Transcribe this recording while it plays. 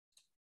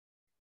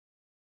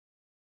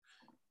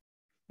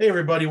Hey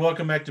everybody,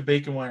 welcome back to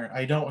Bacon Wire.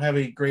 I don't have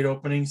a great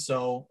opening,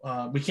 so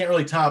we can't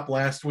really top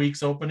last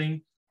week's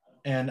opening,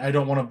 and I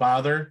don't want to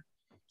bother.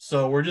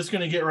 So we're just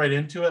going to get right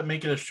into it,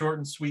 make it a short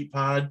and sweet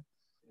pod.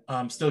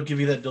 Still give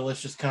you that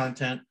delicious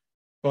content,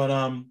 but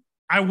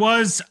I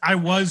was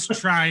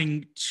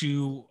trying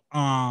to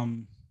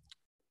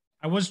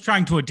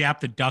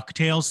adapt the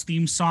DuckTales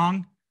theme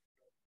song.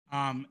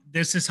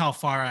 This is how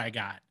far I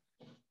got.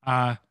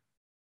 Uh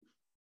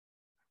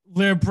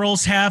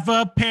Liberals have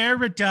a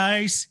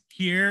paradise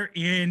here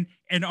in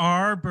Ann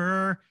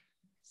Arbor.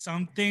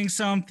 Something,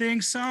 something,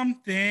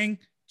 something.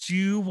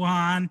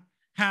 Juwan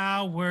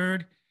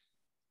Howard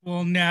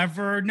will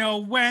never know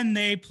when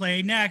they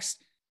play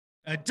next.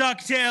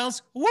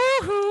 DuckTales,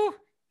 woohoo!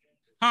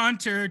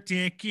 Hunter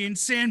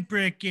Dickinson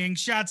bricking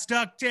shots,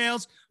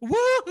 DuckTales,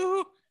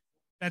 woohoo!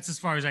 That's as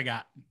far as I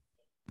got.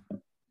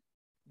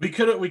 we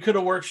could have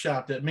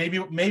workshopped it. Maybe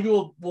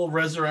we'll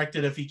resurrect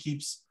it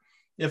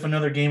if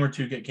another game or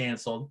two get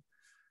canceled.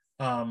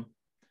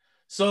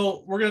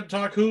 So we're gonna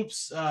talk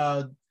hoops.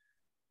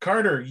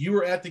 Carter, you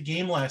were at the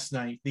game last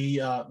night.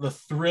 The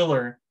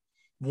thriller,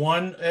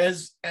 one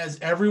as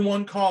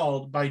everyone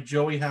called by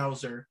Joey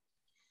Hauser.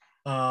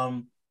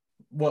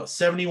 What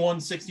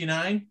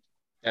 71-69?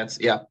 That's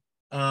yeah.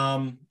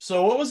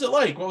 So what was it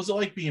like? What was it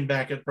like being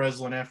back at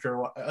Breslin after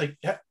a while? Like,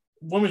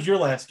 when was your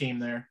last game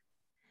there?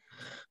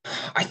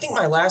 I think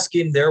my last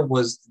game there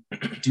was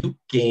the Duke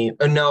game.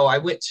 No, I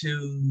went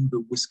to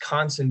the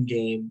Wisconsin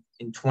game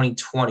in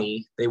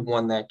 2020. They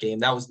won that game.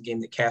 That was the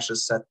game that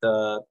Cassius set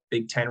the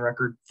Big Ten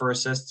record for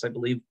assists, I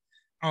believe.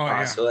 Oh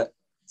yeah.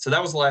 So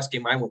that was the last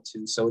game I went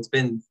to. So it's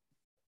been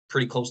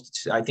pretty close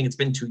to. I think it's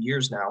been 2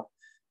 years now,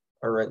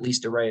 or at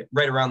least right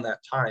around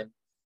that time.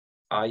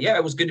 Yeah,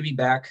 it was good to be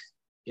back.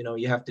 You know,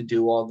 you have to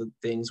do all the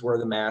things, wear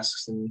the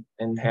masks,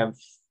 and have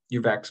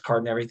your vax card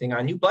and everything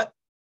on you. But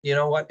you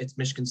know what? It's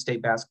Michigan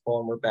State basketball,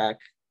 and we're back.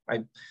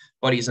 My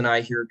buddies and I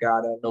here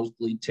got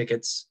nosebleed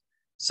tickets,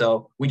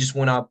 so we just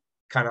went up,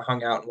 kind of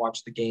hung out, and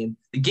watched the game.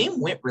 The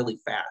game went really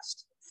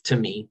fast to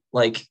me.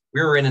 Like,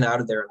 we were in and out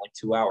of there in like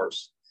 2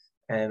 hours,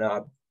 and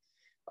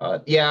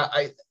yeah,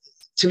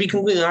 to be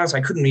completely honest,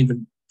 I couldn't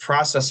even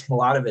process a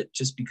lot of it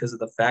just because of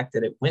the fact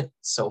that it went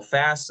so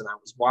fast, and I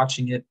was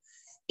watching it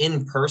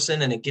in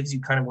person, and it gives you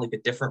kind of like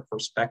a different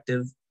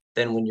perspective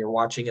than when you're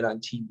watching it on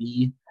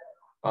TV.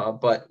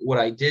 But what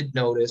I did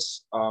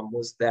notice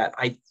was that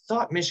I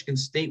thought Michigan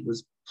State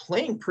was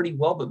playing pretty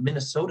well, but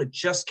Minnesota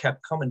just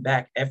kept coming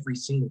back every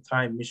single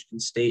time Michigan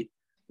State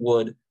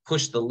would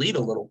push the lead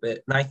a little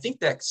bit. And I think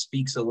that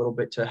speaks a little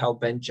bit to how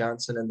Ben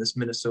Johnson and this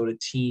Minnesota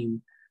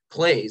team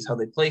plays, how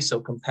they play so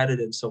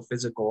competitive, so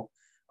physical.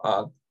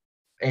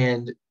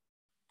 And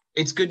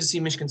it's good to see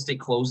Michigan State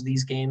close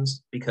these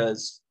games,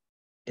 because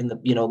in the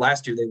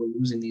last year they were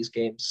losing these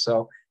games.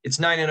 So it's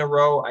 9 in a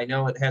row. I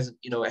know it hasn't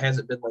been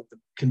like the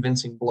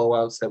convincing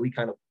blowouts that we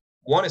kind of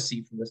want to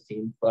see from this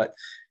team, but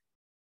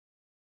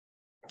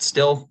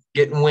still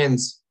getting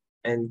wins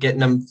and getting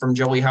them from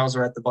Joey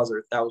Hauser at the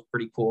buzzer. That was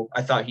pretty cool.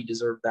 I thought he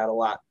deserved that a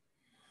lot.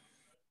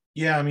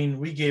 Yeah, I mean,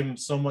 we gave him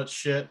so much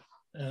shit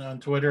on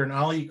Twitter, and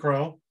I'll eat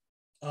crow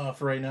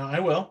for right now. I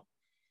will.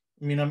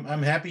 I mean,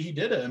 I'm happy he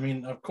did it. I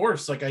mean, of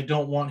course, like, I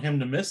don't want him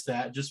to miss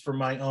that just for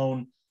my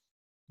own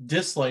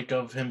dislike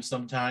of him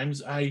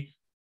sometimes.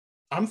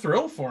 I'm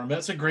thrilled for him.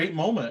 That's a great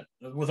moment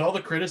with all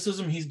the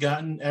criticism he's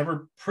gotten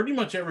pretty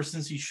much ever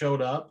since he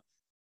showed up.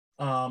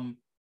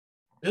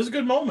 It was a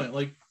good moment.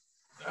 Like,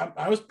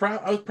 I was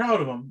proud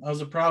of him. I was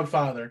a proud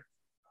father.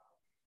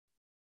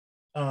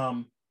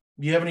 Do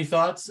you have any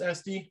thoughts,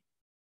 SD?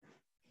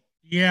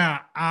 Yeah,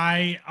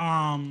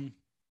 I'm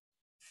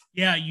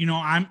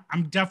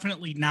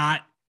definitely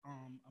not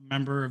a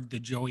member of the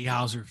Joey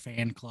Hauser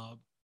fan club,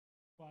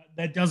 but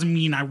that doesn't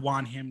mean I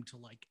want him to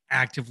like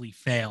actively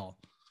fail,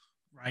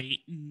 right?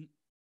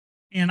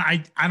 And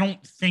I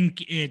don't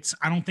think it's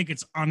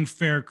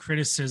unfair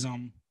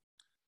criticism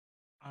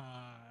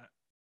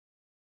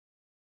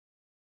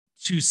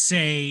to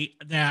say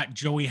that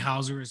Joey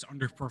Hauser has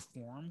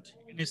underperformed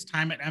in his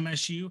time at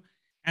MSU.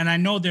 And I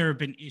know there have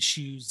been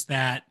issues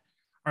that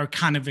are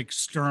kind of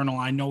external.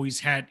 I know he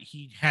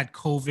had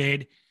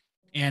COVID,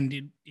 and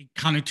it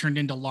kind of turned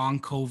into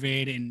long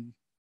COVID, and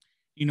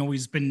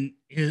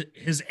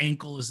his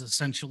ankle is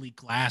essentially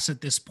glass at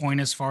this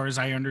point, as far as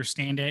I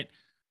understand it.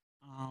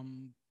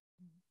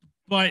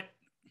 But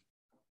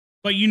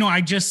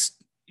I just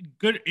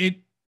good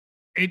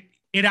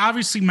it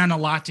obviously meant a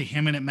lot to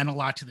him, and it meant a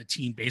lot to the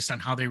team based on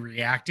how they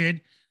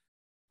reacted.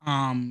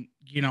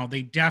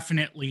 They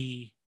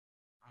definitely.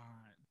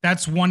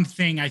 That's one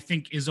thing I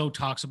think Izzo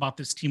talks about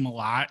this team a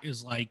lot,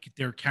 is like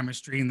their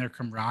chemistry and their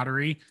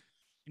camaraderie.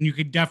 And you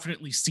could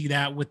definitely see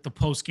that with the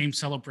post-game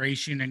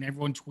celebration and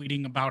everyone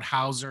tweeting about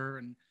Hauser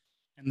and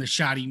the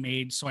shot he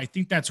made. So I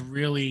think that's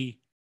really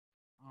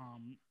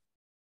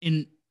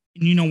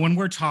when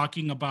we're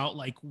talking about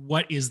like,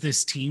 what is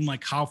this team,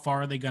 like how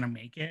far are they going to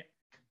make it?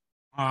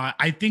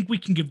 I think we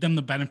can give them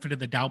the benefit of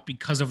the doubt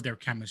because of their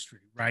chemistry,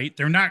 right?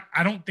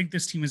 I don't think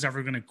this team is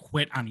ever going to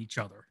quit on each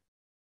other.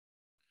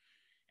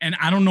 And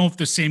I don't know if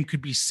the same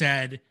could be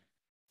said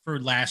for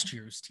last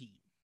year's team,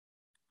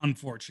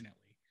 unfortunately.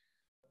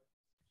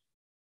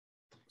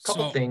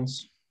 Couple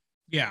things.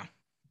 Yeah.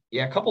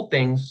 Yeah, a couple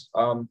things.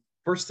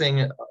 First thing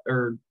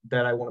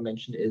that I want to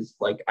mention is,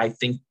 like, I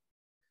think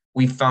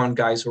we found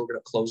guys who are going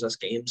to close us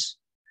games.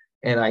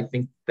 And I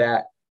think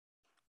that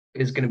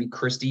is going to be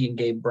Christie and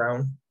Gabe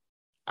Brown.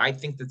 I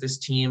think that this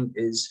team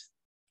is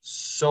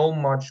so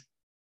much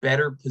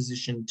better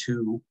positioned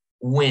to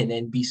win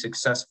and be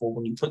successful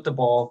when you put the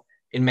ball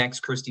in Max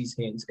Christie's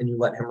hands and you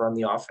let him run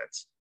the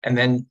offense. And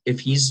then if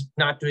he's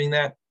not doing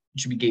that,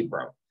 it should be Gabe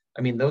Brown.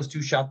 I mean, those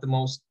two shot the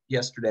most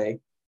yesterday.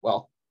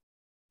 Well,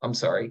 I'm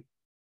sorry.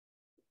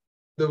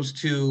 Those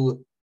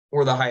two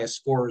were the highest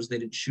scorers. They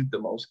didn't shoot the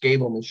most.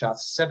 Gabe only shot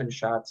 7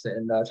 shots,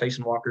 and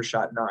Tyson Walker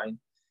shot 9.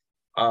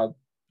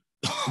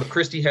 But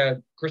Christie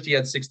had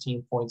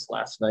 16 points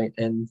last night,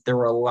 and there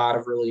were a lot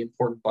of really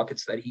important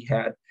buckets that he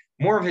had.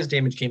 More of his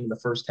damage came in the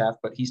first half,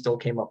 but he still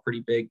came up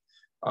pretty big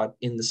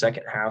in the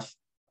second half.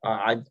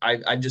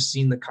 I've just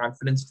seen the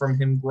confidence from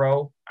him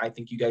grow. I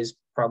think you guys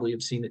probably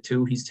have seen it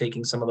too. He's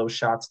taking some of those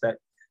shots that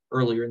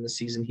earlier in the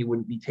season he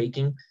wouldn't be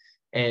taking.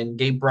 And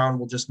Gabe Brown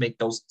will just make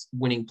those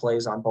winning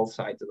plays on both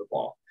sides of the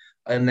ball.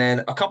 And then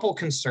a couple of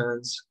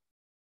concerns.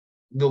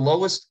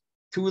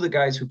 Two of the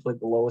guys who played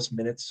the lowest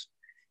minutes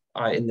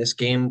in this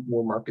game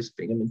were Marcus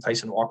Bingham and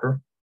Tyson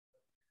Walker.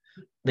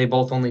 They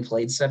both only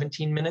played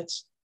 17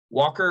 minutes.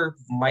 Walker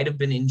might have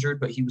been injured,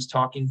 but he was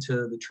talking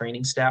to the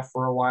training staff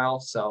for a while.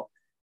 So,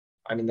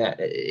 I mean, that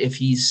if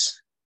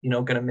he's,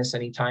 going to miss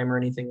any time or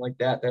anything like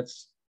that,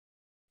 that's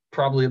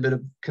probably a bit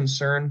of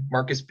concern.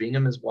 Marcus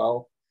Bingham as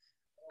well.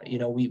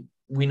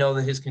 We know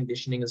that his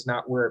conditioning is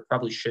not where it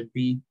probably should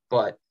be,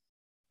 but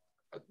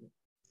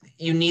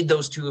you need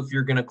those two if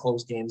you're going to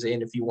close games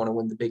and if you want to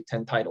win the Big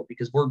Ten title,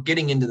 because we're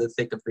getting into the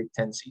thick of Big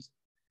Ten season.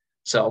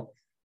 So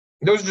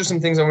those are just some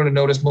things I want to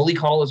notice. Malik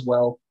Hall as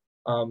well.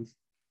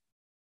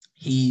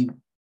 He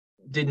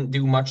didn't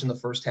do much in the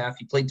first half.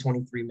 He played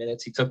 23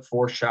 minutes. He took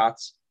 4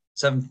 shots,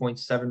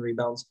 7.7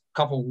 rebounds, a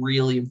couple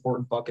really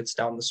important buckets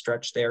down the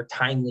stretch there,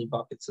 timely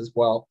buckets as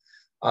well.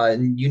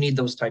 And you need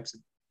those types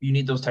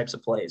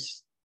of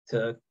plays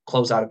to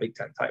close out a Big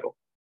Ten title.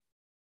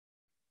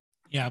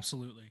 Yeah,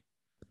 absolutely.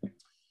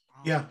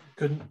 Yeah,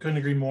 couldn't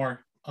agree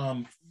more.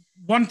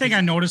 One thing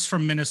I noticed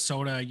from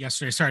Minnesota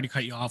yesterday, sorry to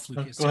cut you off,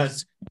 Lucas. Go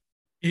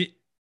ahead.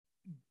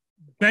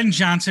 Ben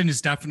Johnson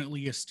is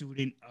definitely a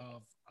student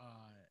of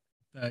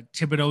the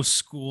Thibodeau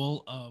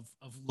School of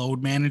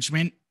load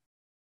management.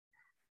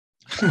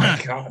 Oh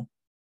my God.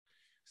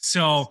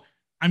 So,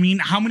 I mean,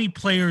 how many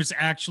players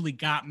actually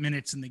got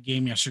minutes in the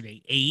game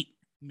yesterday? 8,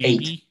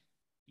 maybe? 8.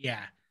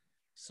 Yeah.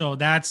 So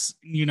that's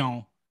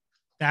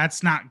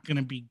not going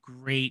to be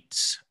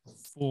great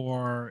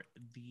for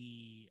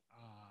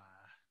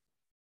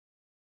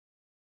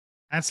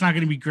that's not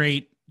going to be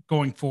great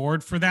going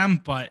forward for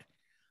them. But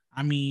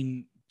I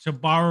mean, to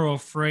borrow a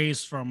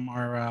phrase from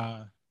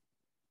our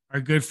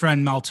good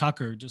friend Mel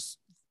Tucker, just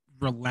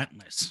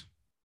relentless.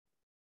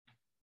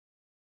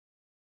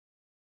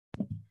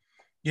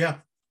 Yeah.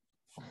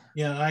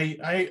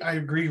 I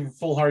agree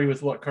full-hearted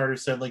with what Carter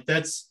said. Like,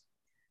 that's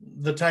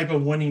the type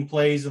of winning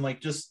plays and like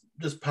just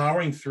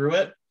powering through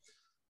it.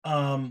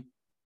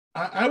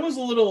 I was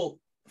a little,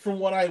 from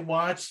what I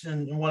watched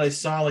and what I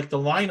saw, like the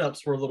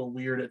lineups were a little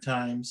weird at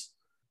times.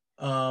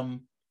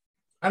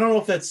 I don't know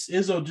if that's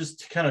Izzo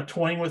just kind of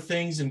toying with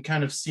things and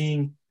kind of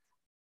seeing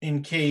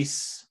in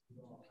case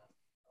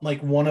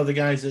like one of the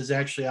guys is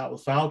actually out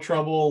with foul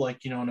trouble,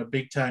 like, in a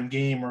big time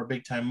game or a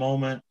big time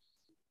moment.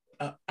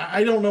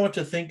 I don't know what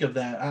to think of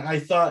that. I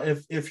thought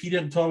if he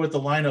didn't toy with the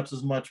lineups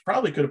as much,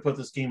 probably could have put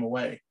this game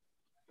away.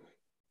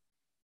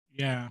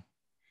 Yeah.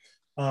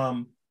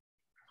 I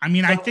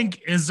mean, I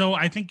think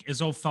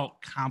Izzo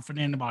felt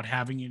confident about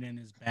having it in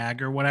his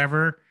bag or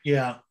whatever.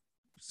 Yeah.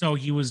 So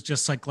he was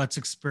just like, let's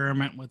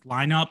experiment with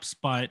lineups,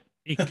 but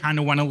it kind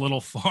of went a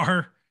little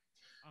far.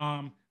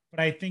 But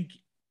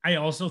I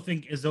also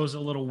think Izzo's a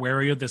little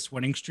wary of this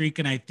winning streak.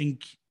 And I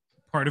think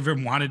part of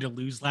him wanted to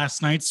lose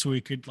last night so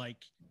it could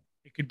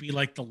be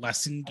like the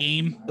lesson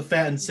game. The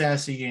fat and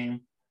sassy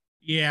game.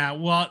 Yeah.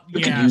 Well,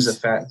 we could use a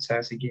fat and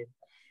sassy game.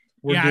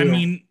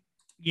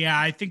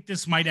 I think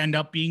this might end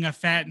up being a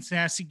fat and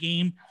sassy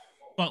game,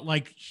 but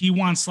like he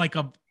wants like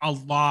a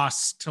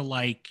loss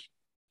to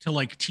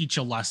teach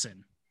a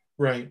lesson.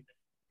 Right.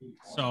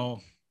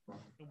 So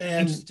it'll be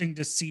interesting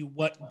to see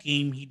what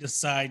game he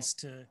decides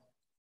to,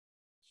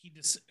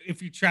 if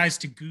he tries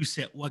to goose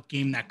it, what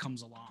game that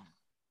comes along.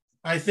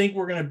 I think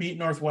we're going to beat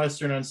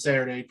Northwestern on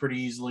Saturday pretty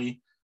easily.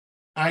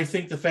 I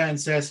think the fat and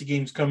sassy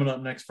game's coming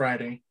up next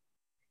Friday,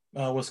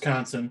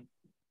 Wisconsin.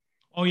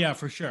 Oh yeah,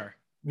 for sure.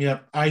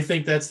 Yep. I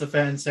think that's the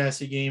fat and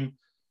sassy game.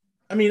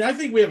 I mean, I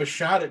think we have a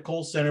shot at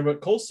Kohl Center, but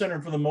Kohl Center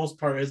for the most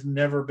part has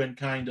never been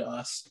kind to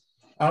us.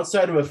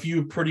 Outside of a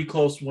few pretty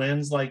close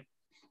wins, like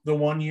the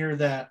one year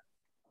that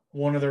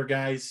one of their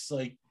guys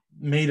like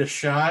made a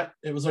shot,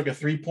 it was like a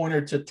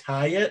 3-pointer to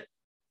tie it,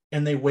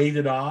 and they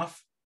waved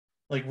off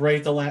like right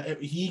at the last. I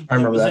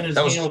remember was that. in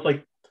his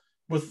hand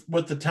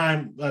with the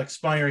time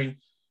expiring,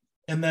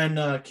 And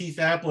then Keith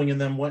Appling and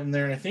them went in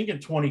there, and I think in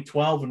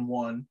 2012 and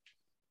won.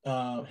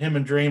 Him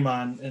and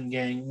Draymond and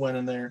gang went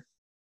in there.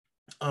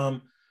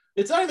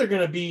 It's either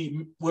going to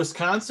be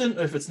Wisconsin.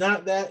 If it's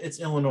not that, it's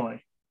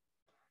Illinois.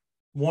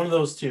 One of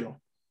those two.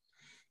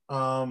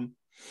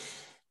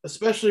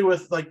 Especially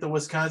with like the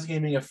Wisconsin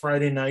game being a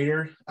Friday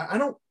nighter. I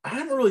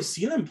haven't really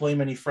seen them play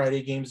many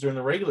Friday games during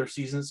the regular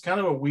season. It's kind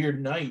of a weird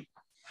night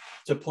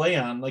to play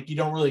on. Like you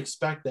don't really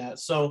expect that.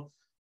 So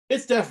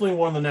it's definitely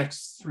one of the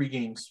next 3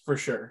 games for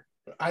sure.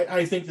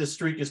 I think the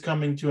streak is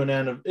coming to an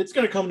end. It's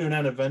going to come to an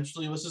end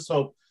eventually. Let's just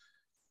hope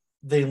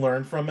they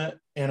learn from it,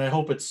 and I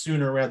hope it's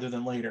sooner rather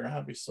than later,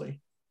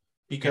 obviously,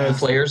 because the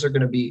players are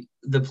going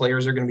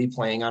to be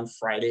playing on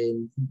Friday,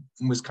 and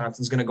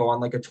Wisconsin's going to go on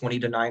like a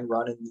 20-9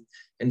 run,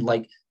 and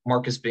like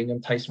Marcus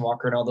Bingham, Tyson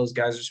Walker, and all those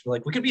guys are just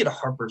like, we could be at a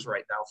Harper's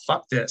right now.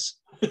 Fuck this.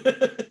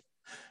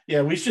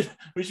 Yeah, we should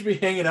be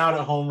hanging out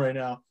at home right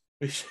now.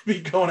 We should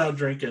be going out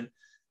drinking.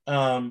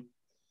 And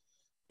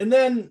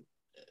then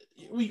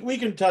we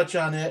can touch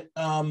on it.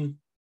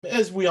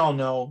 As we all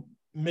know,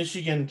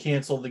 Michigan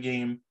canceled the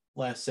game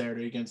last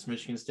Saturday against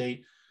Michigan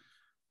State.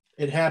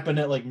 It happened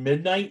at like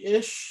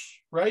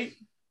midnight-ish, right?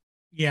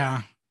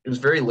 Yeah. It was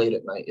very late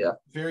at night, yeah.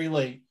 Very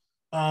late.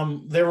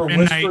 There were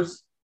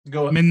whispers.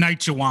 Go ahead. Midnight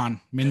Jawan.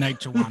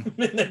 Midnight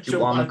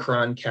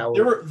Omicron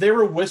Cali. There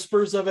were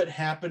whispers of it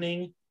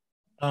happening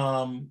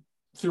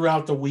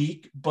throughout the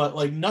week, but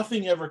like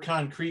nothing ever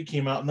concrete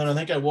came out. And then I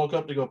think I woke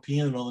up to go pee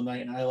in the middle of the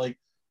night, and I like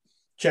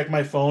checked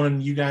my phone,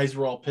 and you guys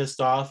were all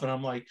pissed off, and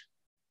I'm like,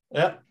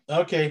 yeah,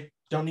 okay,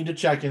 don't need to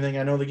check anything.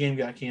 I know the game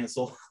got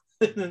canceled.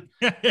 And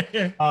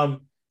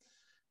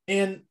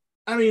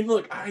I mean,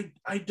 look,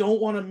 I don't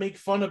want to make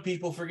fun of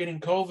people for getting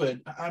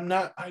COVID.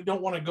 I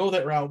don't want to go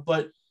that route,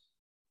 but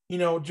you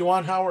know,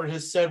 Juwan Howard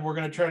has said we're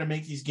going to try to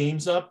make these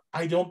games up.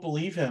 I don't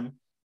believe him,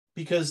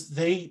 because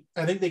I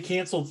think they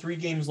canceled 3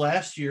 games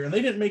last year and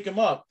they didn't make them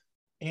up,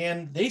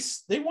 and they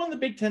won the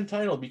Big Ten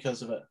title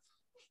because of it.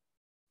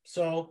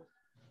 So,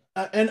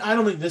 and I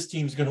don't think this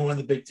team's going to win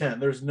the Big Ten.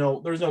 There's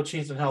no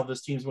chance in hell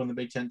this team's won the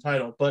Big Ten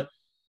title. But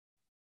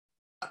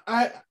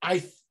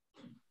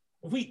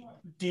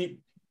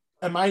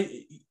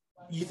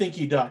you think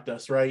he ducked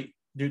us, right?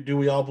 Do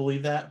we all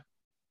believe that?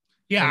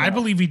 Yeah, I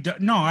believe he does.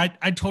 No,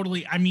 I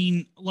totally, I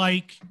mean,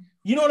 like,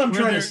 you know what I'm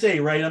trying to say,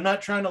 right? I'm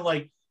not trying to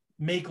like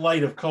make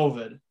light of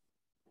COVID.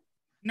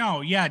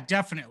 No, yeah,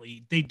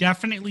 definitely. They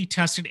definitely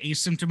tested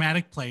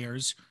asymptomatic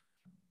players,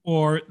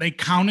 or they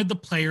counted the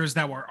players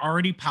that were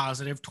already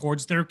positive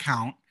towards their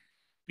count,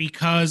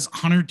 because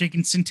Hunter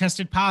Dickinson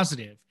tested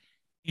positive,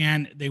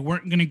 and they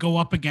weren't going to go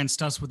up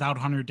against us without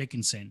Hunter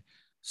Dickinson.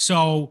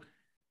 So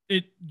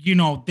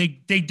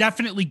they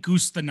definitely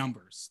goosed the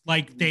numbers.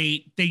 Like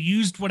they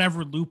used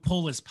whatever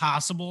loophole is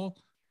possible,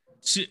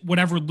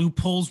 whatever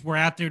loopholes were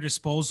at their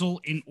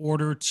disposal, in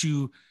order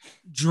to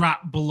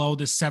drop below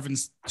the 7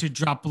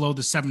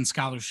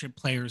 scholarship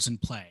players in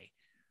play.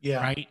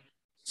 Yeah. Right.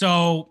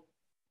 So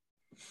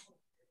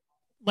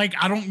like,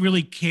 I don't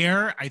really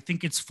care. I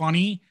think it's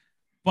funny,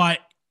 but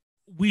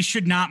we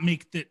should not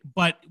make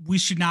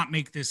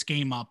this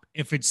game up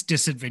if it's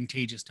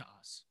disadvantageous to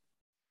us.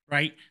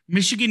 Right?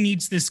 Michigan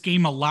needs this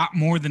game a lot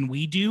more than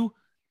we do,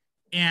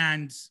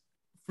 and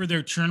for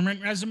their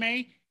tournament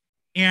resume,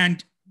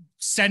 and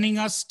sending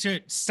us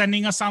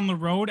on the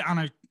road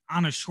on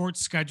a short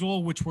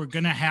schedule, which we're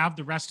going to have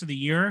the rest of the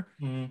year,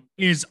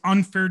 is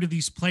unfair to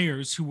these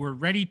players who were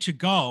ready to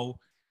go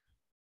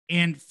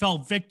and fell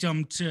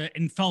victim to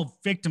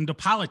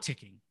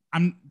politicking.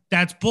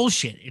 That's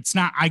bullshit. It's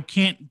not,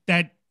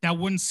 that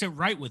wouldn't sit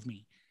right with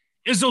me.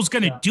 Izzo's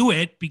going to do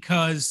it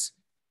because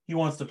he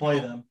wants to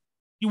play them.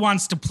 He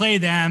wants to play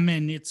them,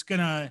 and it's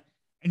gonna,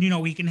 and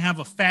he can have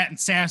a fat and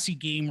sassy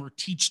game or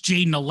teach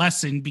Jaden a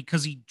lesson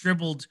because he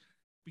dribbled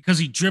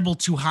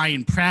too high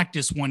in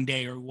practice one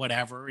day or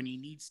whatever, and he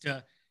needs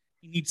to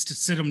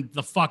sit him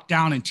the fuck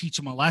down and teach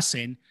him a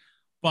lesson.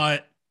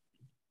 But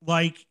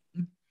like,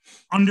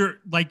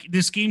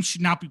 this game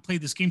should not be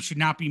played. This game should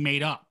not be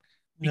made up,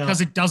 because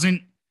it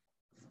doesn't.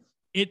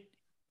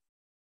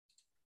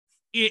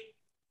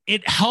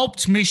 It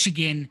helped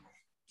Michigan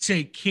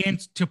to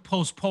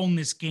postpone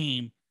this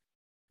game,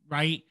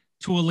 right,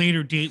 to a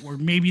later date where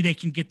maybe they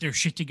can get their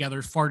shit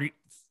together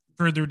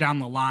further down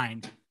the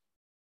line.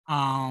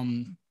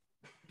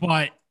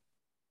 But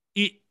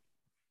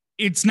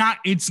it's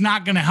not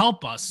going to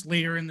help us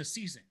later in the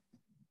season.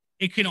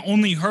 It can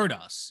only hurt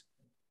us,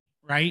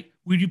 right?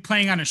 We'd be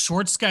playing on a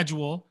short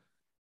schedule.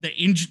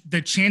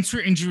 The chance for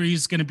injury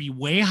is going to be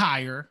way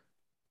higher.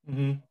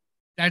 Mm-hmm.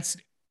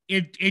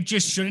 It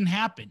just shouldn't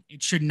happen.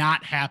 It should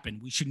not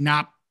happen. We should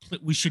not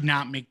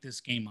make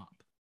this game up.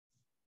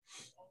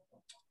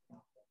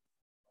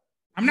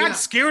 I'm not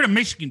scared of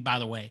Michigan, by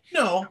the way.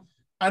 No,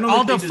 I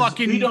don't.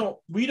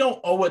 We don't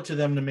owe it to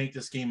them to make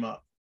this game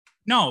up.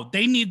 No,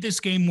 they need this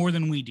game more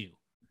than we do.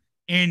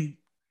 And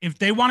if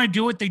they want to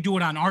do it, they do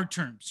it on our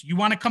terms. You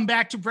want to come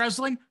back to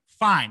Breslin?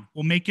 Fine.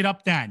 We'll make it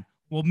up then.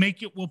 We'll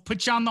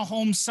put you on the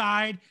home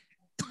side.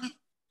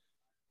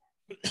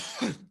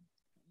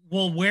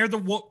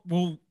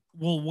 We'll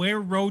We'll wear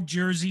road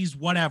jerseys,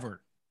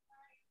 whatever.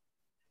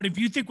 But if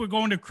you think we're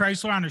going to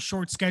Chrysler on a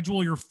short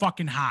schedule, you're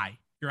fucking high.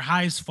 You're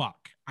high as fuck.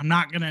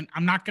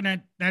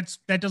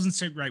 That doesn't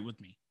sit right with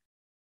me.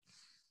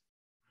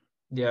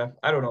 Yeah,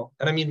 I don't know.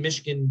 And I mean,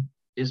 Michigan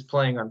is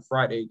playing on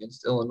Friday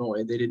against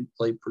Illinois. They didn't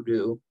play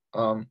Purdue.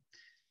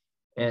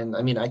 And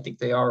I mean, I think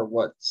they are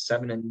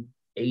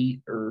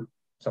 7-8 or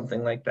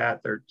something like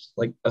that. They're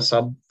like a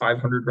sub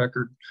 500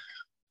 record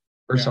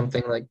or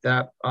something like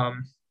that.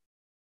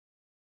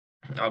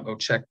 I'll go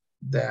check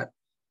that.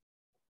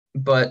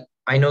 But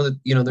I know that,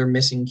 they're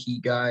missing key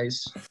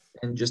guys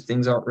and just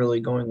things aren't really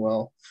going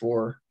well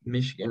for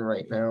Michigan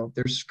right now.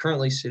 They're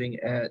currently sitting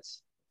at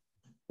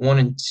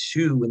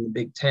 1-2 in the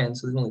Big Ten.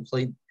 So they've only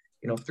played,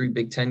 3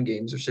 Big Ten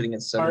games. They're sitting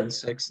at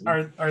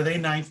 7-6. Are they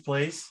ninth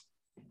place?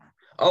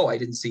 Oh, I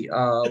didn't see.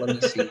 Let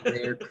me see.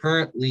 They're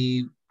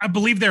currently, I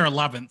believe they're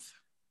 11th.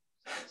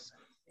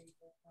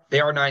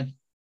 They are 9th.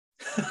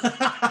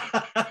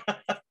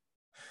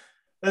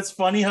 That's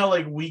funny how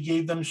we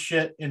gave them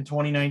shit in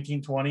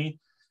 2019-20,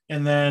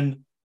 and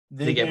then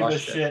they gave us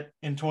shit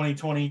in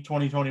 2020,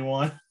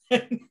 2021.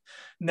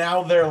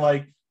 Now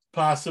they're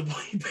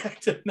possibly back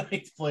to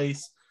 9th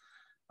place.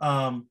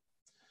 And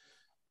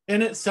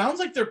it sounds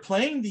like they're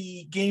playing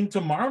the game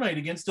tomorrow night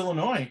against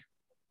Illinois.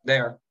 They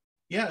are.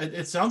 Yeah,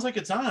 it sounds like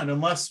it's on,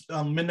 unless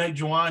Midnight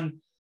Juwan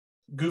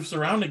goofs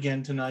around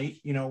again tonight.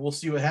 We'll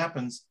see what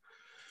happens.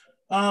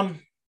 I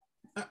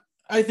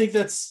think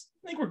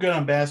we're good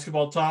on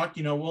basketball talk.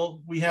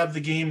 We have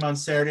the game on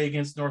Saturday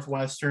against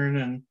Northwestern,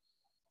 and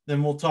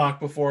then we'll talk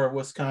before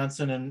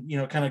Wisconsin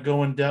and, kind of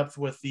go in depth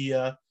with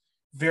the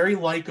very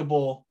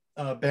likable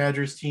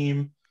Badgers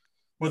team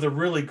with a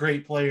really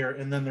great player.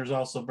 And then there's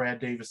also Brad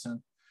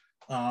Davison.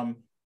 So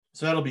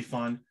that'll be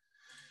fun.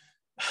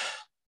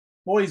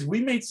 Boys, we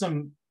made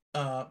some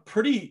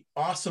pretty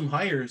awesome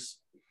hires,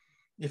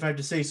 if I have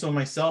to say so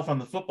myself, on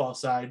the football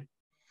side.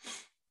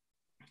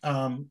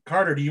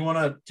 Carter, do you want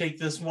to take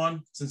this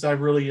one, since I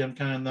really am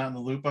kind of not in the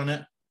loop on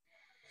it?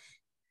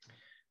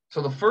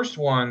 So the first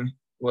one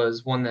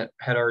was one that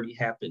had already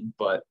happened,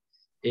 but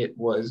it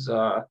was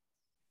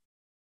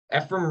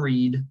Ephraim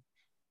Reed.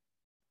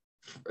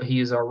 He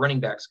is our running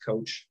backs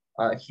coach.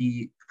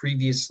 He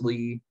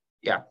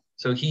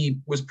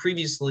was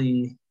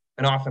previously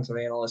an offensive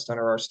analyst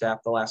under our staff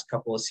the last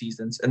couple of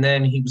seasons. And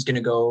then he was going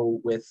to go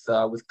with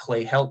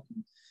Clay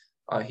Helton.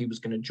 He was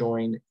going to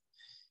join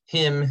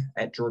him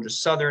at Georgia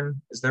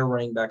Southern as their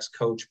running backs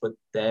coach, but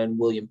then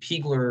William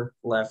Piegler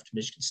left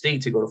Michigan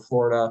State to go to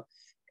Florida.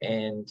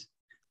 And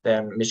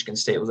then Michigan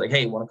State was like,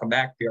 hey, want to come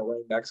back, be our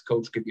running backs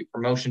coach, give you a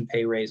promotion,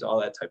 pay raise, all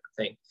that type of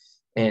thing.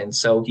 And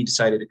so he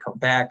decided to come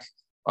back.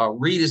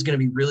 Reed is going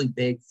to be really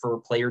big for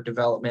player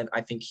development. I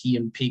think he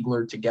and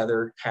Piegler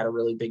together had a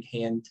really big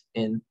hand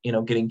in,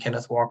 getting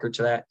Kenneth Walker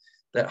to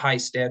that high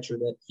stature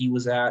that he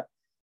was at.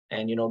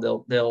 And,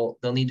 they'll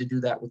need to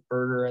do that with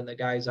Berger and the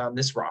guys on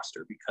this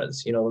roster,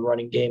 because, the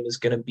running game is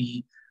going to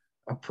be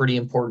a pretty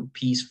important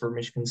piece for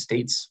Michigan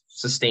State's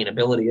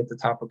sustainability at the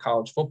top of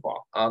college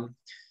football.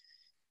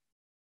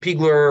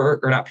 Ephraim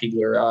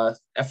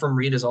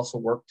Reed has also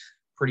worked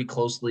pretty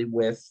closely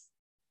with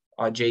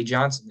Jay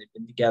Johnson. They've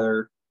been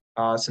together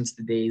since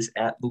the days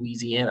at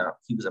Louisiana.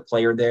 He was a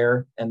player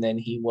there, and then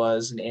he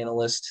was an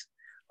analyst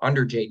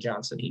under Jay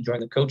Johnson. He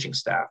joined the coaching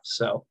staff.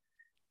 So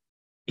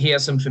he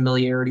has some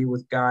familiarity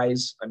with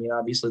guys. I mean,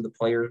 obviously the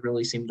players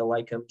really seem to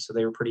like him, so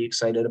they were pretty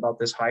excited about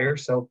this hire.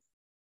 So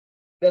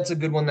that's a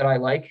good one that I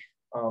like.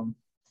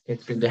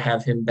 It's good to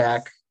have him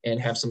back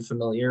and have some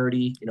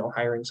familiarity.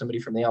 Hiring somebody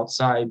from the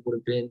outside would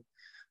have been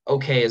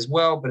okay as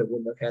well, but it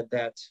wouldn't have had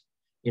that,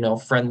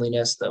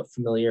 friendliness, the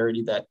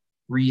familiarity that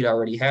Reed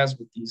already has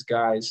with these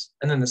guys.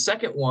 And then the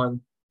second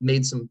one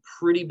made some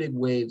pretty big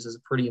waves as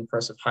a pretty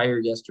impressive hire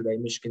yesterday.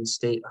 Michigan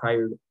State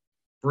hired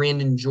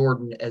Brandon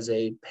Jordan as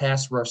a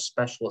pass rush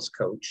specialist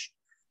coach.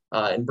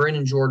 And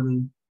Brandon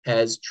Jordan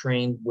has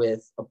trained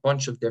with a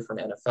bunch of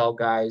different NFL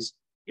guys,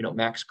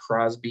 Max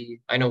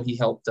Crosby. I know he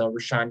helped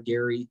Rashawn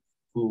Gary,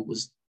 who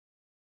was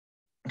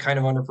kind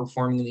of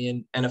underperforming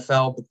in the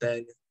NFL, but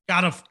then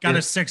got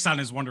a 6 on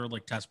his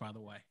Wonderlic test, by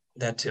the way.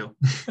 That too.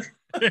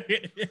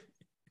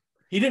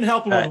 He didn't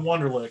help him with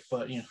Wonderlic,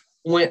 but and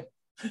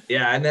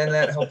then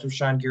that helped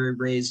Rashawn Gary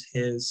raise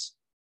his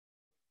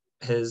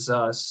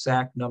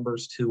sack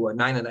numbers to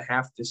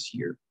 9.5 this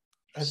year.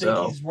 I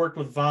think he's worked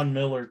with Von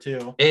Miller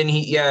too. And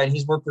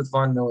he's worked with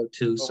Von Miller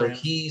too. So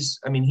he's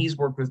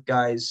worked with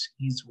guys.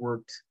 He's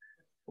worked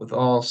with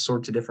all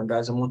sorts of different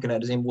guys. I'm looking at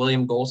his name.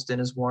 William Golston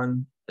is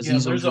one.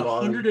 There's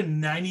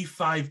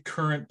 195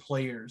 current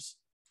players.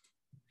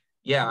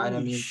 Yeah, holy, and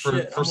I mean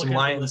for some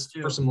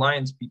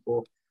Lions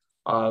people,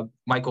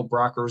 Michael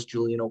Brockers,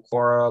 Julian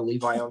Okwara,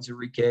 Levi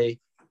Onwuzurike,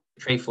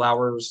 Trey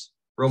Flowers,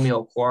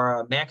 Romeo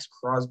Okwara, Max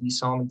Crosby,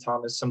 Solomon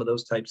Thomas, some of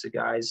those types of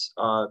guys.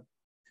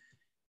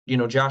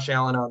 Josh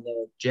Allen on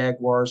the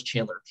Jaguars,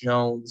 Chandler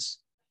Jones,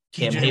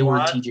 Cam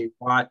Hayward, TJ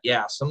Watt.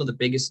 Yeah, some of the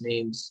biggest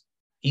names.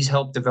 He's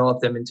helped develop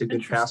them into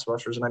good pass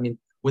rushers. And I mean,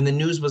 when the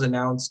news was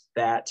announced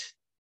that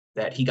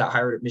that he got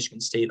hired at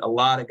Michigan State. A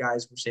lot of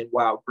guys were saying,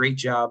 wow, great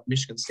job.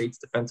 Michigan State's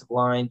defensive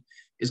line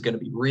is going to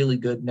be really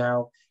good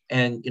now.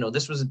 And,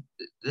 this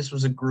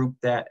was a group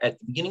that at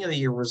the beginning of the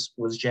year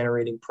was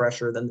generating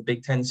pressure. Then the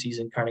Big Ten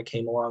season kind of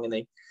came along and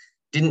they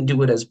didn't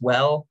do it as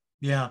well.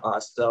 Yeah.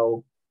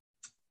 So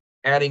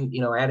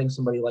adding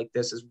somebody like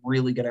this is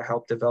really going to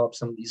help develop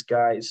some of these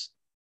guys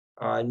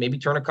and maybe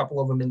turn a couple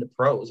of them into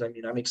pros. I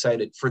mean, I'm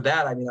excited for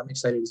that. I mean, I'm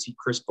excited to see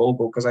Chris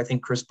Bogle because I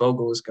think Chris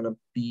Bogle is going to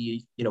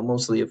be,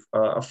 mostly a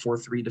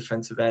 4-3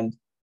 defensive end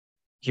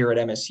here at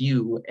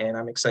MSU. And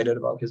I'm excited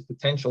about his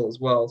potential as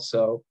well.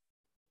 So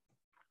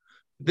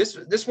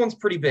this one's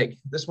pretty big.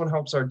 This one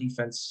helps our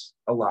defense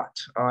a lot.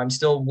 I'm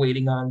still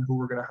waiting on who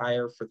we're going to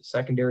hire for the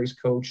secondaries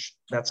coach.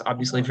 That's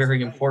obviously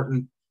very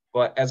important.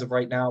 But as of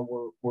right now,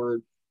 we're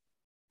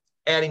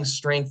adding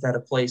strength at a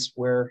place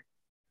where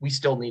we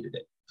still needed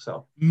it.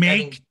 So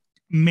make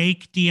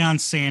Deion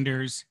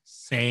Sanders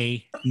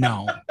say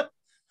no.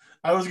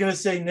 I was gonna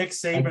say Nick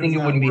Saban's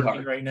not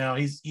working right now.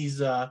 He's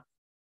in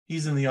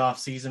the off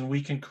season.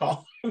 We can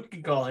call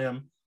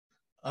him.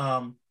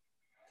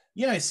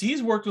 Yeah, I see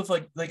he's worked with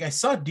like I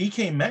saw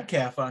DK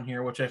Metcalf on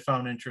here, which I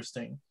found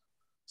interesting.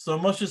 So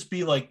it must just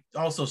be like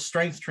also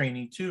strength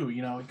training too.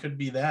 It could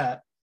be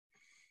that.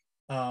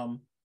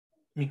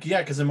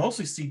 Because I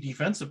mostly see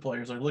defensive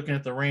players, like looking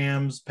at the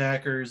Rams,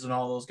 Packers, and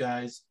all those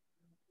guys.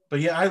 But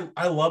yeah,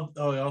 I love.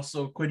 Oh,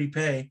 also Kwity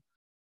Paye.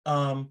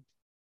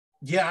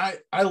 Yeah,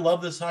 I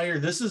love this hire.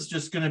 This is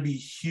just going to be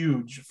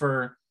huge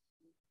for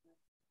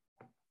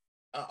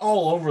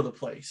all over the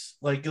place.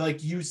 Like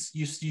you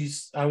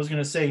I was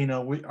going to say,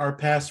 our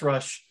pass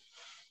rush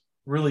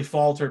really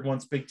faltered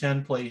once Big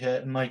Ten play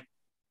hit, and like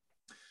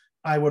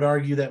I would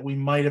argue that we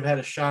might have had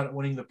a shot at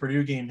winning the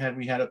Purdue game had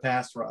we had a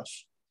pass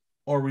rush,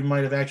 or we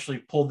might have actually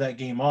pulled that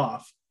game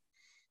off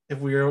if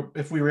we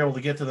were able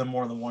to get to them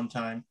more than one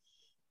time.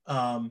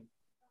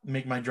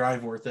 Make my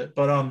drive worth it.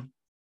 But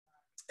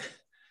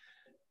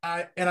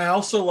I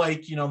also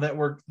like,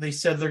 that they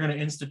said they're going to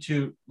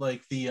institute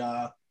like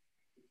the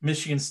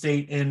Michigan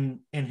State in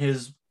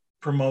his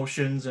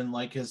promotions and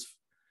like his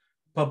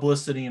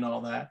publicity and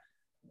all that.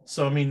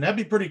 So, I mean, that'd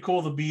be pretty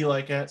cool to be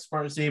like at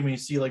Spartan Stadium when you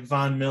see like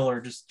Von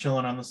Miller just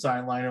chilling on the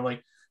sideline, or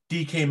like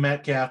DK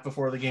Metcalf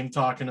before the game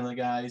talking to the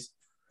guys.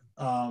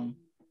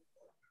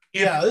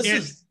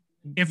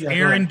 If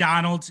Aaron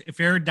Donald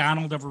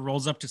ever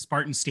rolls up to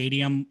Spartan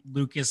Stadium,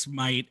 Lucas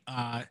might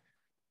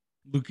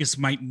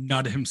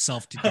nut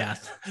himself to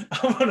death.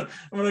 I'm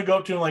gonna go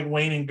up to him like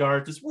Wayne and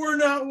Garth. We're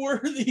not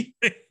worthy.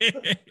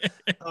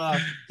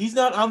 He's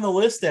not on the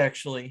list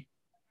actually.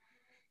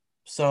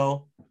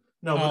 So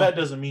no, but that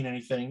doesn't mean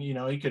anything.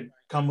 He could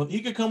come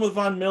with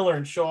Von Miller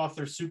and show off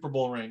their Super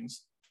Bowl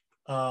rings.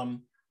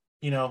 I'm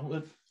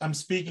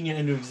speaking it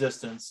into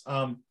existence.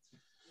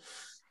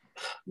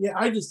 Yeah,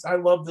 I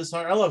love this.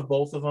 I love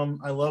both of them.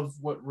 I love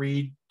what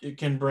Reed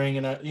can bring,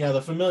 and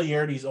the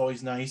familiarity is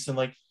always nice, and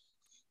like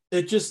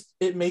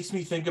it makes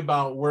me think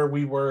about where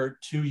we were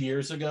 2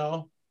 years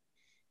ago,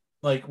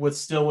 like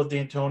with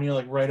D'Antonio,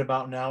 like right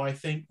about now. I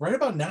think right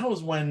about now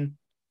is when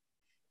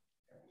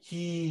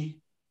he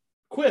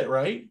quit,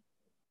 right?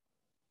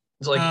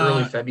 It's like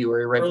early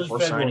February, right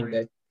before signing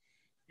day.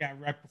 Yeah,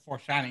 right before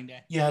signing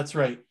day. Yeah, that's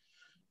right.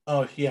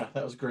 Oh yeah,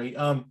 that was great.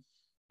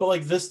 But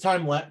like this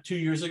time 2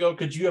 years ago,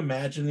 could you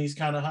imagine these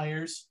kind of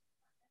hires?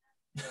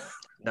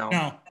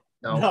 No.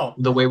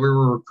 The way we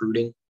were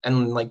recruiting,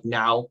 and like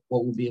now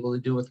what we'll be able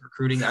to do with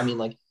recruiting. I mean,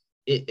 like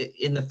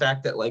in the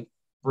fact that like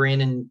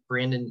Brandon,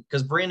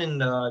 because Brandon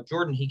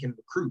Jordan, he can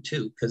recruit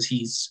too because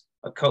he's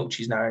a coach.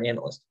 He's not an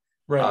analyst.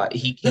 Right.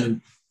 He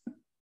can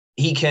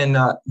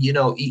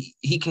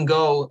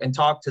go and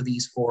talk to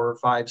these 4 or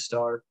 5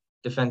 star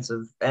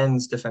defensive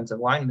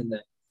linemen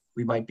that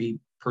we might be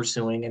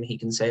pursuing, and he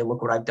can say,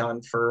 look what I've done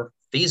for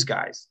these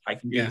guys. I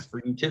can do this for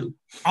you too.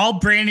 All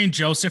Brandon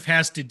Joseph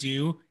has to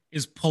do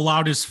is pull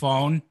out his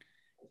phone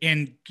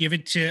and give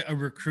it to a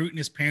recruit and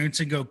his parents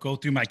and go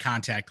through my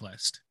contact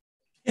list.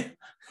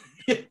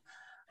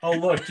 Oh,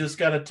 look, just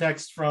got a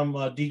text from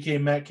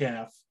DK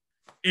Metcalf.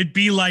 It'd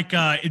be like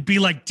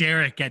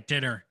Derek at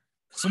dinner.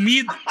 So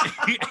me,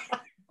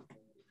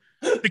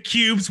 the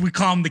cubes, we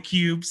call them the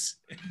cubes.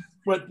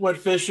 What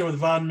fishing with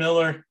Von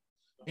Miller,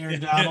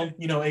 Aaron Donald,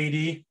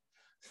 AD.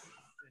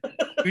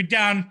 We were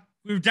down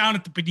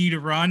at the Bonita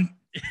Run.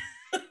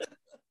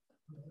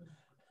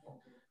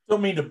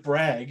 Don't mean to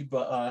brag,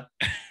 but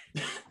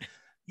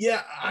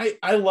yeah,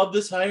 I love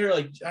this hire.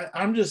 Like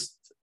I'm just,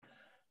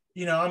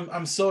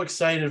 I'm so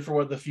excited for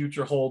what the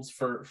future holds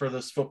for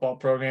this football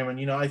program.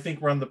 And, I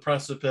think we're on the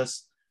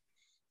precipice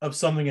of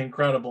something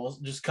incredible,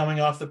 just coming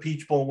off the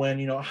Peach Bowl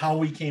win, how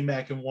we came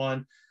back and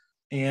won.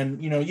 And,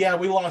 we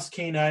lost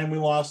K9, we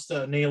lost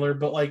Naylor,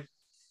 but like,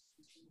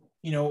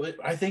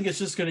 I think it's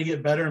just going to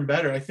get better and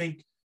better. I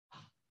think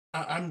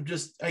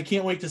I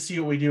can't wait to see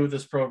what we do with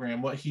this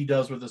program, what he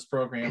does with this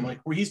program.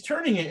 Like where he's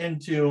turning it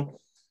into,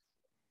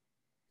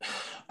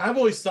 I've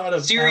always thought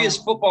of serious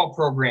football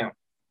program.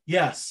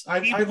 Yes.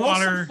 I've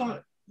also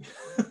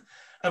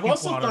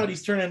thought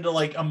he's turned into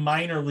like a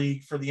minor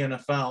league for the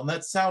NFL. And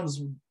that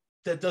sounds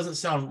that doesn't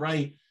sound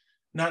right.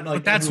 Not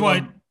like but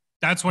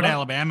that's what Huh?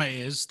 Alabama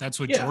is. That's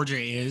what Yeah. Georgia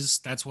is.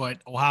 That's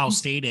what Ohio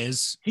State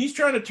is. He's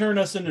trying to turn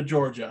us into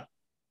Georgia.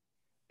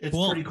 It's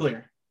Cool. pretty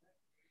clear.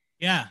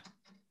 Yeah.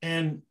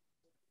 And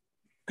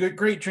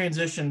great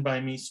transition by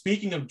me.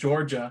 Speaking of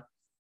Georgia.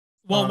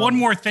 Well, one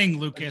more thing,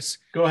 Lucas.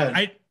 Go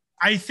ahead.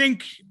 I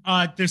think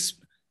this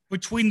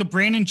between the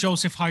Brandon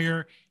Joseph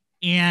hire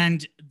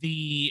and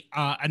the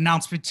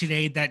announcement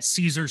today that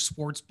Caesar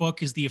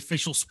Sportsbook is the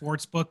official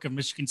sportsbook of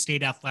Michigan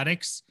State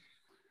Athletics.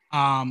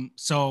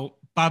 So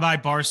bye-bye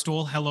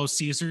Barstool. Hello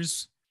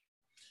Caesars.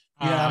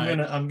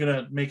 Yeah, I'm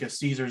gonna make a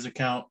Caesars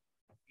account.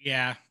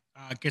 Yeah,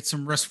 get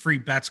some risk-free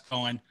bets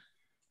going.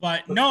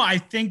 But no, I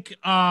think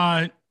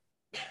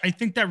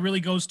that really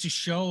goes to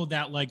show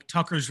that like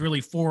Tucker's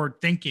really forward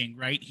thinking,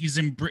 right?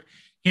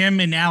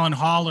 Him and Alan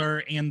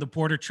Haller and the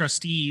board of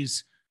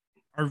trustees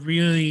are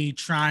really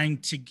trying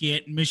to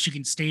get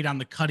Michigan State on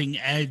the cutting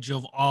edge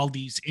of all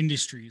these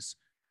industries,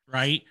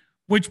 right?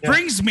 Which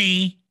brings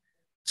me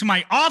to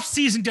my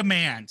off-season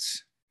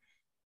demands.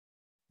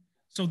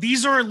 So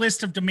these are a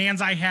list of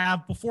demands I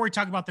have before we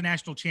talk about the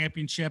national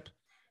championship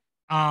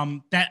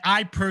that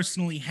I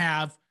personally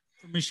have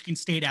for Michigan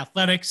State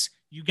athletics.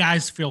 You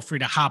guys feel free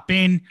to hop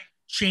in,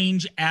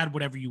 change, add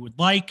whatever you would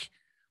like.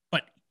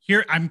 But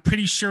here, I'm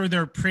pretty sure they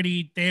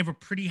have a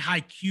pretty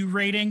high Q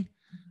rating.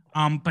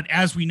 But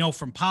as we know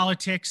from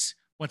politics,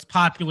 what's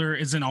popular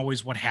isn't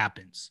always what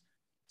happens.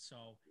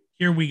 So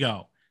here we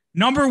go.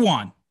 Number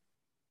 1,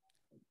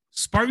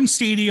 Spartan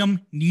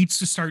Stadium needs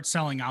to start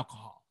selling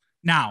alcohol.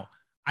 Now,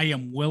 I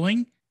am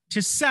willing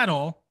to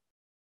settle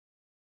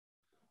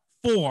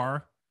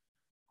for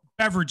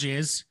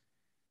beverages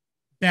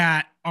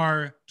that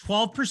are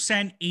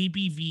 12%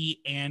 ABV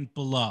and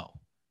below.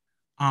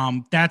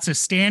 That's a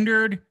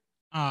standard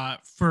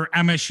for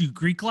MSU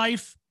Greek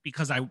Life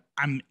because I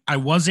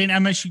was in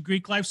MSU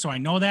Greek Life, so I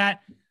know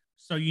that.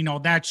 So,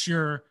 that's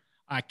your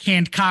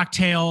canned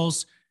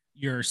cocktails,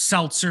 your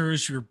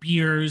seltzers, your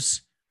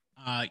beers,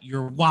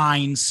 your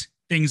wines,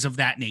 things of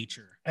that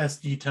nature.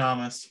 S.G.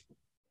 Thomas.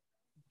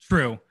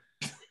 True.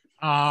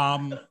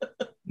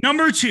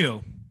 Number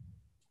 2,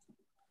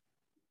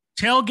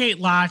 tailgate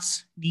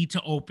lots need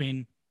to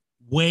open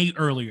way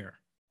earlier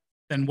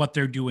than what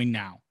they're doing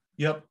now.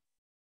 Yep.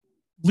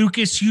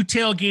 Lucas, you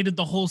tailgated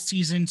the whole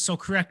season, so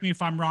correct me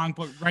if I'm wrong,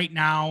 but right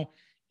now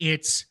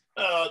it's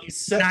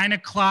 9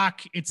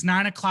 o'clock. It's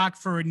 9 o'clock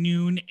for a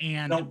noon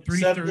and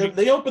 3:30.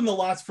 They open the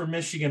lots for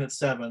Michigan at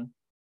 7.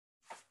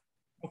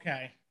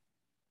 Okay.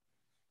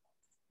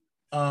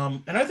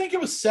 And I think it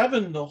was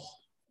 7 though.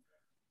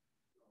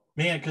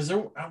 Man, because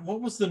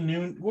what was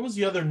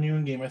the other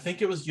noon game? I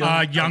think it was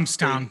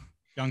Youngstown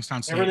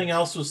State. Everything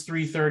else was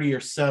 3:30 or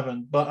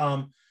 7,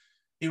 but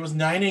it was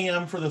 9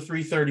 a.m. for the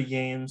 3:30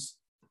 games,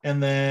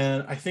 and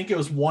then I think it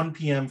was 1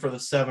 p.m. for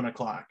the 7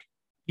 o'clock.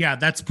 Yeah,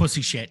 that's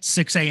pussy shit.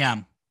 6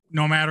 a.m.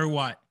 no matter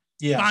what.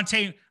 Yeah,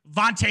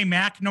 Vontae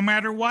Mack, no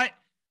matter what.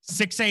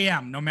 6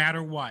 a.m. no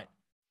matter what.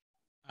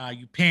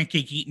 You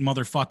pancake eating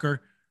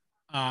motherfucker.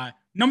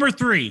 Number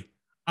 3,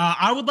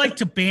 I would like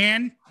to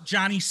ban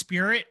Johnny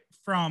Spirit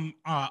from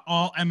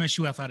all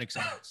MSU athletics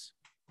events.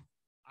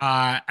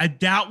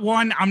 That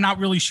one, I'm not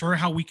really sure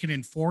how we can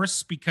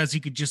enforce because he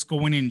could just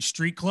go in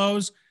street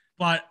clothes.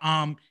 But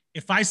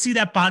if I see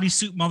that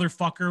bodysuit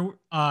motherfucker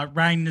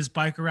riding his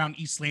bike around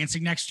East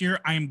Lansing next year,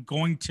 I am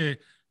going to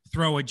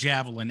throw a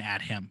javelin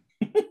at him.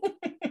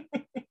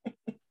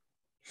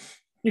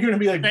 You're gonna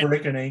be like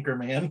Break an Anchor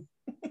Man.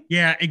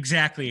 Yeah,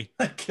 exactly.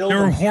 There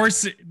were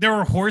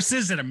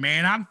horses and a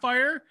man on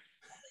fire.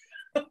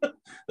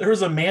 There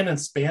was a man in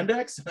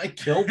spandex and I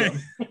killed him.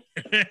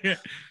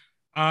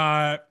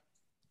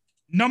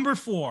 Number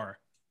 4,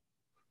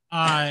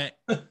 the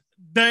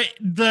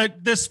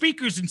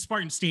speakers in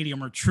Spartan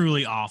Stadium are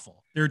truly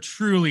awful. They're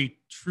truly,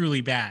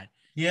 truly bad.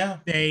 Yeah.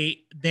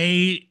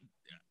 They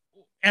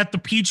at the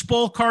Peach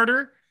Bowl,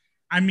 Carter,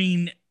 I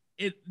mean,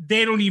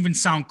 they don't even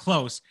sound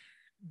close.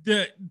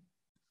 The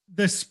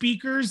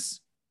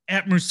speakers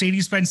at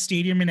Mercedes-Benz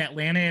Stadium in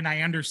Atlanta, and I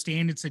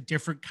understand it's a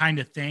different kind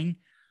of thing.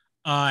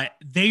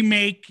 They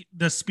make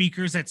the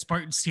speakers at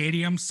Spartan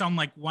Stadium sound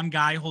like one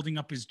guy holding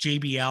up his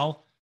JBL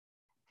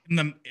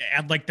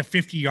at like the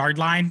 50-yard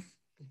line.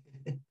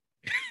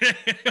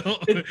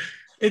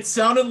 It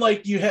sounded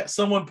like you had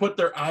someone put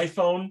their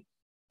iPhone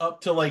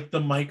up to like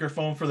the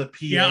microphone for the PA.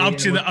 Yeah, up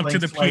to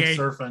the PA.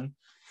 Surfing.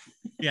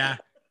 Yeah.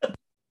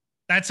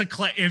 That's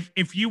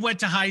if you go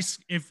to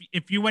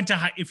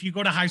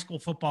high school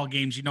football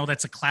games,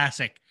 that's a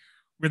classic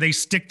where they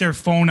stick their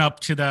phone up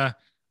to the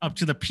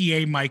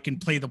PA mic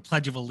and play the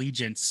Pledge of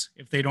Allegiance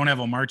if they don't have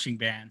a marching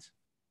band.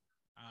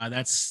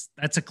 That's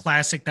a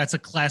classic. That's a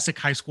classic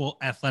high school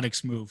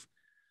athletics move.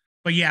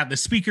 But yeah, the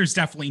speakers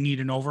definitely need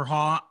an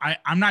overhaul.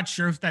 I'm not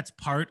sure if that's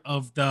part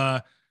of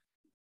the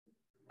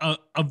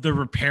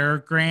repair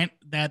grant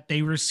that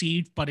they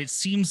received, but it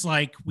seems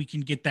like we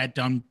can get that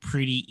done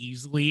pretty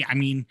easily. I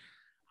mean,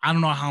 I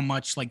don't know how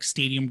much like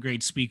stadium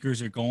grade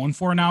speakers are going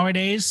for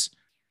nowadays,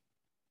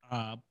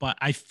 but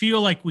I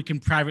feel like we can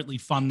privately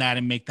fund that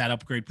and make that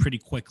upgrade pretty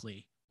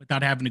quickly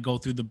without having to go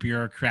through the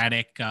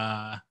bureaucratic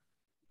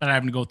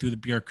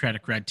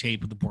red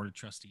tape of the Board of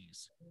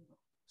Trustees.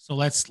 So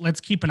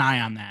let's keep an eye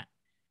on that.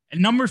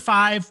 And number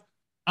 5,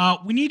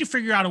 we need to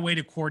figure out a way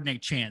to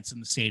coordinate chants in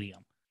the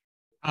stadium.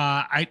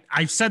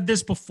 I've said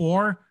this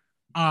before.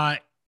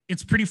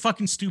 It's pretty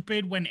fucking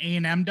stupid when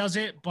A&M does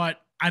it,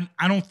 but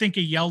I don't think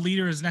a yell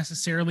leader is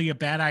necessarily a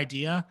bad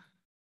idea.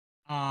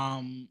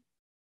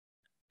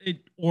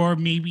 Or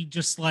maybe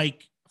just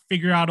like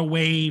figure out a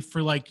way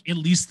for like at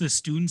least the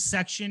student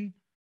section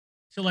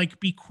to like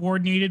be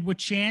coordinated with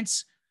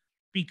chants,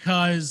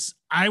 because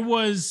I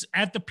was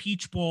at the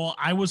Peach Bowl.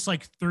 I was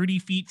like 30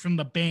 feet from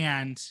the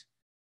band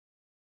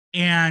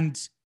and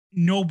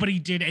nobody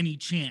did any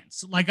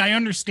chants. Like, I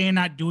understand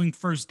not doing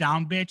first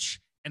down, bitch.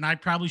 And I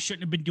probably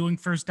shouldn't have been doing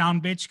first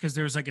down, bitch, because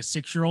there was like a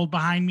 6-year-old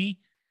behind me.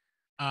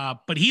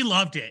 But he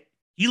loved it.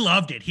 He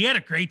loved it. He had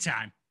a great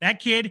time. That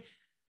kid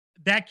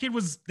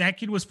was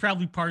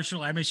probably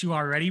partial MSU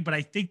already, but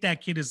I think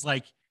that kid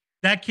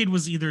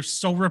was either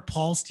so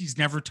repulsed he's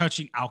never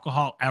touching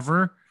alcohol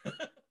ever,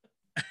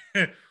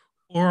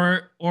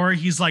 or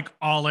he's like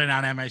all in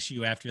on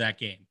MSU after that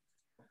game.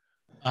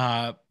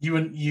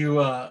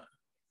 You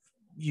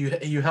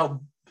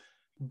helped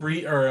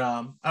breed, or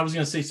I was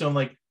gonna say something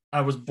like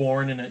I was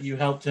born in it. You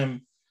helped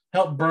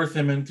birth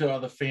him into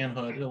the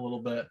fanhood a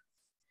little bit.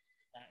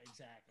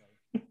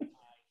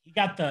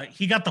 Exactly.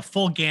 He got the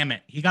full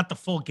gamut. He got the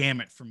full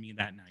gamut from me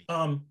that night.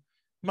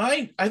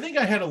 I think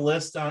I had a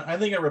list on. I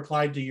think I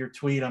replied to your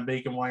tweet on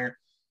Bacon Wire.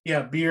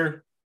 Yeah,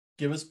 beer.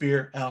 Give us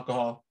beer,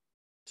 alcohol.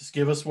 Just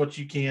give us what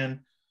you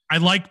can. I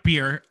like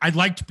beer. I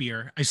liked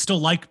beer. I still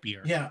like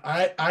beer. Yeah,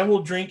 I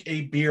will drink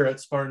a beer at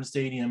Spartan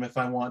Stadium if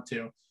I want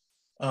to.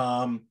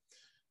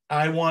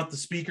 I want the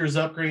speakers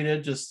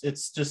upgraded.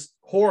 It's just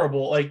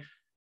horrible. Like,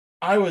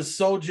 I was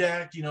so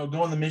jacked, going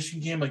to the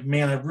Michigan game. Like,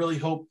 man, I really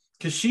hope,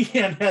 because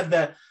Sheehan had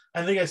that.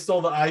 I think I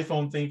stole the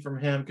iPhone thing from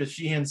him, because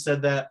Sheehan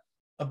said that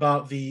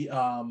about the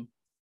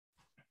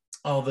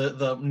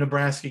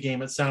Nebraska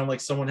game. It sounded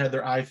like someone had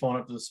their iPhone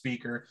up to the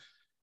speaker.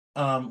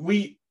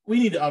 We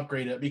need to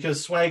upgrade it,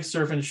 because swag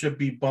surfing should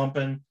be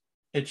bumping.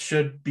 It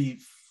should be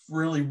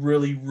really,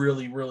 really,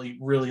 really, really,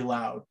 really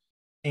loud.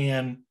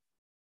 And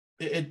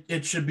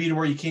it should be to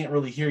where you can't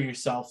really hear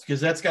yourself, because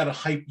that's got to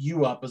hype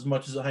you up as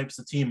much as it hypes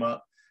the team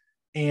up.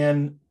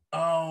 And,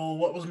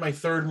 what was my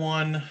third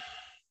one?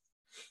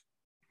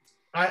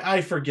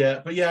 I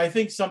forget. But, yeah, I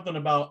think something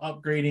about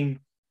upgrading,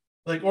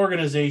 like,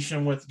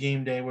 organization with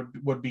game day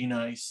would be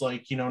nice.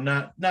 Like,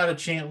 not a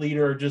chant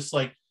leader, or just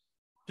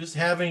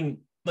having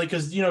 – like,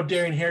 because,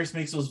 Darian Harris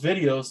makes those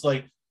videos,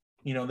 like,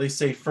 they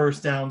say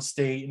first down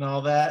state and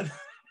all that.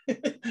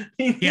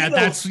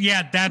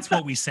 That's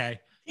what we say.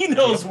 He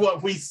knows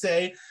what we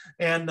say.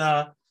 And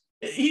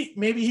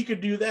maybe he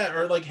could do that,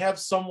 or like have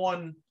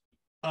someone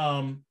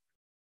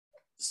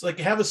like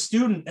have a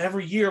student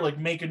every year, like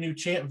make a new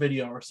chant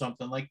video or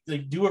something, like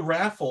do a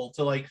raffle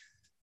to like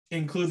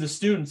include the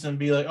students and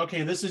be like,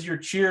 okay, this is your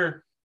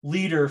cheer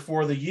leader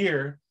for the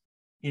year,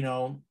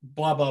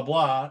 blah, blah,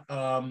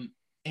 blah.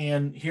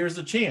 And here's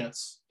the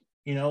chance,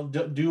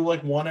 do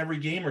like one every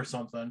game or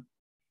something.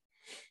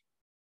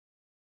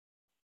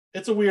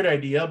 It's a weird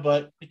idea,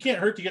 but it can't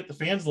hurt to get the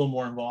fans a little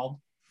more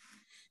involved.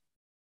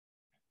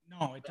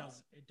 No, it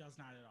does. It does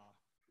not at all.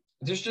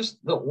 There's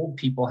just the old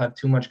people have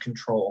too much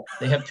control.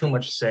 They have too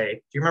much say.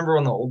 Do you remember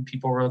when the old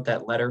people wrote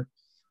that letter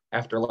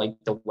after like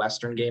the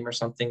Western game or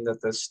something,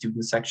 that the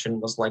student section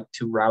was like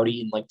too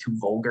rowdy and like too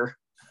vulgar?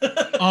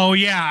 Oh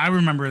yeah, I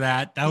remember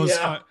that. That was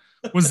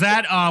was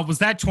that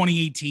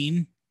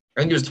 2018?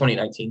 I think it was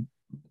 2019.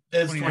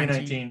 It's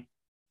 2019.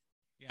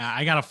 Yeah,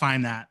 I gotta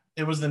find that.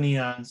 It was the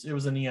Neons. It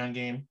was a neon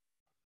game.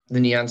 The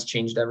Neons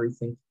changed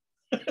everything.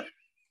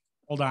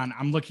 Hold on,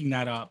 I'm looking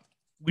that up.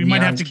 We Neons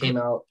might have to came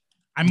out.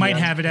 I might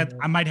have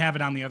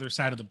it on the other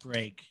side of the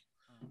break.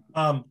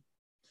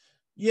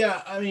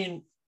 Yeah, I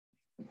mean,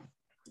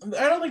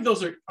 I don't think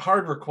those are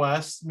hard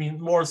requests. I mean,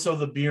 more so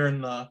the beer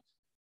and the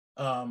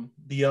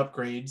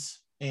upgrades,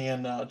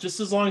 and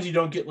just as long as you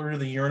don't get rid of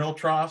the urinal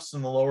troughs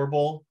in the lower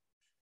bowl,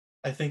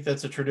 I think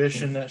that's a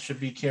tradition that should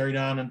be carried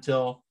on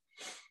until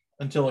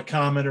a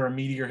comet or a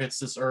meteor hits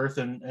this earth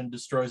and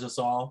destroys us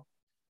all.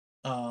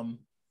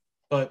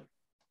 But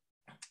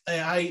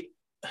I'm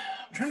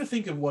trying to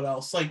think of what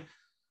else. Like,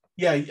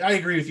 yeah, I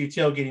agree with you.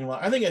 Tailgating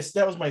lot. I think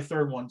that was my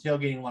third one.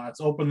 Tailgating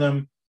lots. Open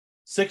them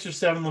 6 or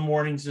 7 in the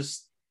mornings,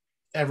 just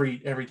every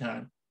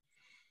time.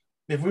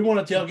 If we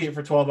want to tailgate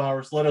for 12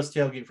 hours, let us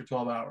tailgate for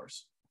 12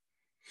 hours.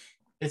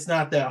 It's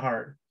not that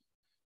hard.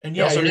 And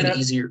yeah, we also need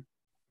easier.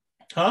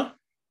 Huh?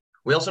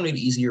 We also need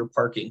easier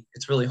parking.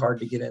 It's really hard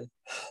to get in.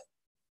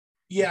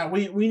 Yeah,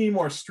 we need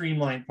more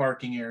streamlined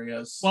parking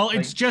areas. Well,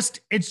 it's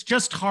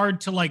just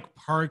hard to like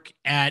park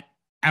at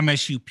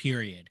MSU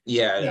period.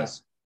 Yeah, it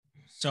is.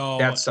 So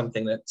that's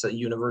something that's a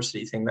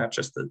university thing, not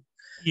just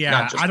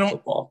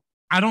football.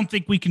 I don't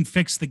think we can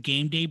fix the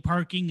game day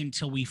parking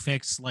until we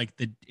fix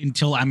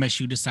until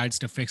MSU decides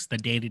to fix the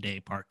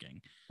day-to-day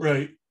parking.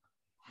 Right.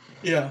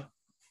 Yeah.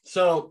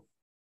 So,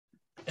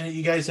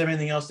 you guys have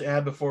anything else to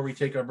add before we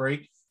take our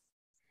break?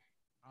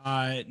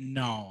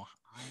 No,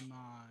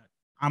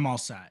 I'm all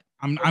set.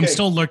 I'm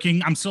still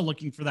looking. I'm still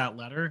looking for that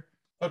letter.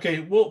 Okay,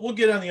 we'll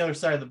get on the other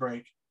side of the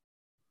break.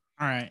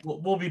 All right.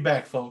 We'll be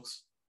back,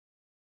 folks.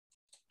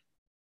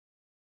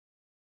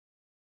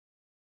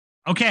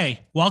 Okay,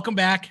 welcome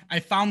back. I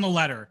found the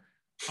letter.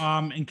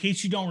 In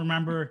case you don't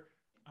remember,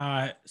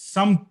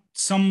 some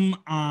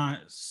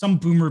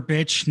boomer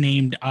bitch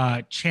named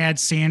Chad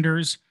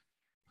Sanders,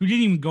 who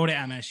didn't even go to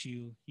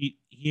MSU. He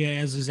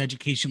has his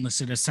education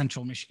listed as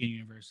Central Michigan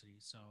University.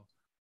 So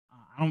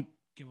I don't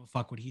give a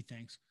fuck what he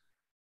thinks.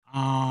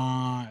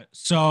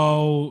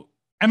 So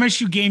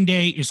MSU game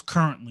day is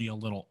currently a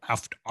little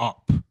effed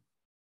up.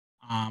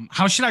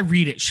 How should I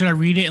read it? Should I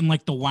read it in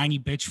like the whiny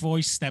bitch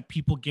voice that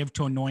people give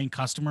to annoying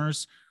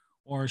customers?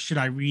 Or should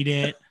I read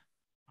it?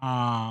 Should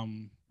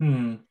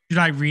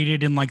I read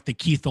it in like the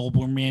Keith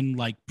Olbermann,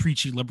 like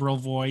preachy liberal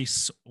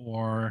voice,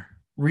 or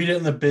read it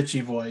in the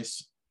bitchy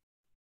voice?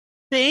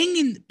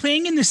 Playing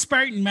in the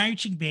Spartan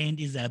marching band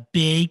is a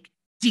big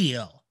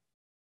deal.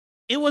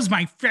 It was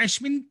my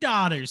freshman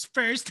daughter's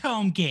first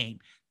home game,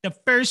 the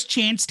first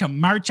chance to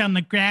march on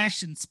the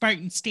grass in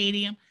Spartan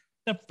Stadium,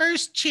 the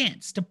first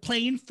chance to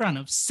play in front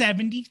of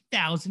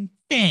 70,000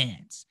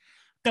 fans.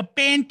 The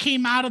band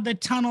came out of the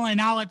tunnel in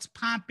all its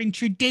pomp and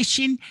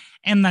tradition,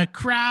 and the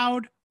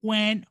crowd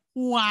went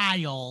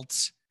wild.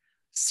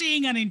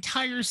 Seeing an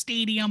entire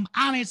stadium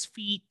on its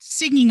feet,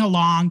 singing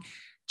along,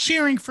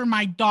 cheering for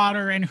my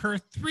daughter and her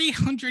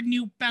 300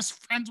 new best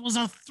friends was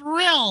a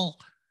thrill.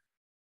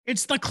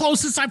 It's the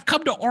closest I've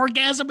come to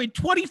orgasm in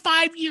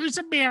 25 years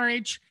of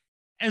marriage.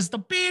 As the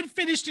band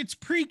finished its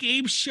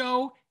pregame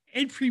show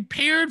and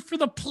prepared for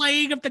the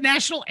playing of the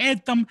national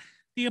anthem,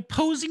 the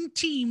opposing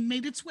team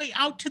made its way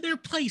out to their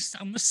place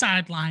on the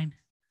sideline.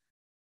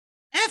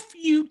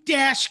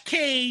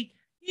 F-U-K-U,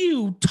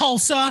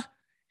 Tulsa.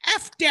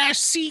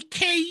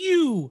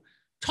 F-C-K-U,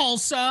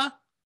 Tulsa.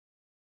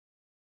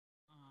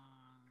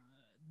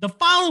 The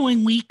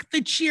following week,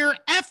 the cheer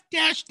F-U,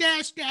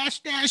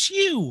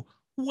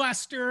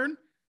 Western.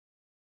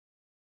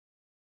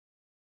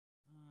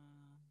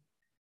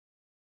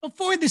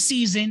 Before the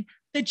season,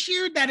 the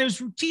cheer that has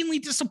routinely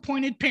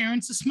disappointed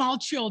parents of small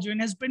children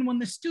has been when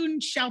the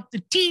students shout the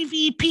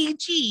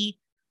TVPG,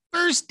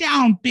 first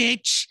down,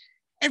 bitch,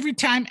 every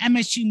time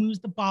MSU moves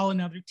the ball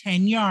another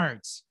 10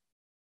 yards.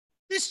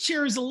 This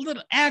cheer is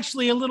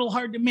actually a little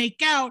hard to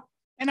make out,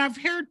 and I've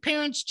heard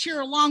parents cheer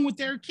along with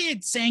their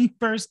kids saying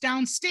first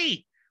down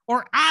state,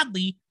 or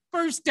oddly,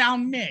 first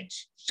down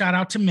Mitch. Shout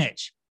out to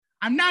Mitch.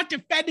 I'm not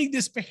defending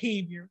this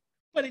behavior,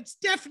 but it's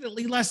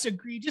definitely less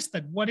egregious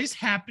than what is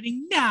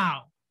happening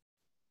now.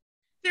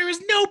 There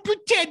is no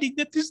pretending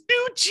that this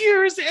new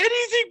cheer is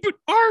anything but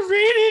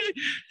R-rated,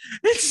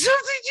 and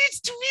something needs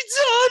to be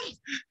done.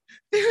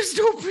 There is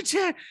no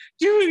pretend.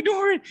 Doing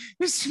nor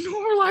is to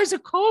normalize a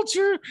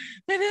culture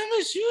that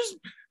MSU's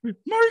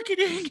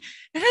marketing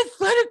and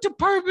athletic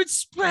departments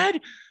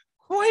spent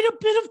quite a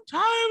bit of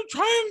time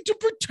trying to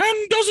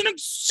pretend doesn't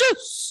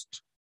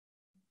exist.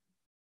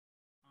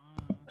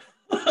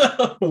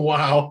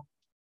 Wow.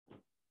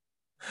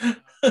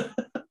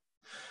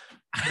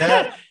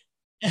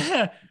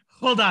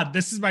 Hold on.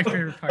 This is my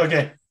favorite part.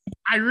 Okay.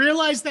 I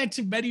realize that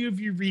to many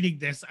of you reading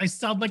this, I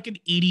sound like an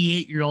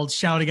 88-year-old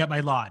shouting at my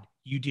lawn.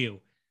 You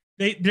do.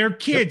 They're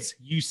kids,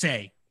 you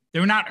say.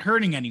 They're not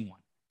hurting anyone.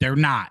 They're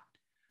not.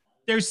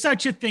 There's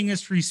such a thing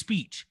as free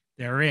speech.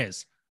 There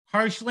is.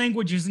 Harsh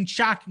language isn't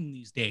shocking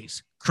these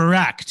days.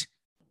 Correct.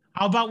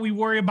 How about we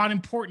worry about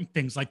important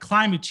things like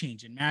climate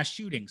change and mass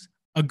shootings?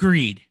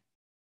 Agreed.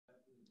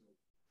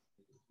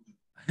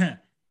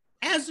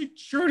 As a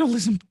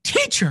journalism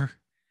teacher,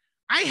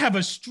 I have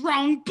a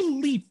strong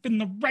belief in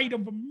the right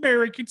of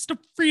Americans to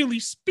freely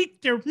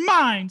speak their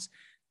minds.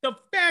 The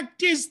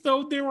fact is,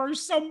 though, there are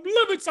some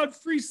limits on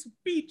free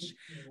speech,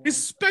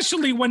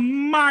 especially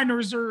when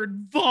minors are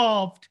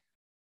involved.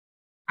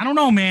 I don't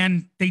know,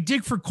 man. They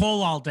dig for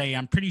coal all day.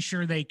 I'm pretty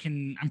sure they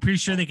can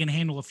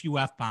handle a few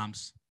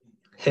F-bombs.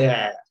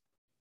 Yeah.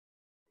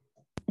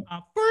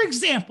 For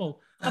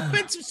example,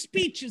 offensive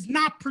speech is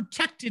not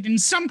protected in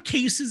some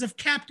cases of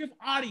captive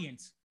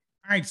audience.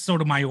 All right,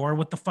 Sotomayor,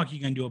 what the fuck are you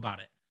going to do about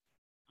it?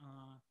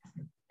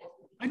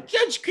 A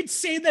judge could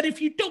say that if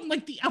you don't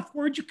like the F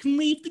word, you can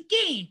leave the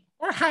game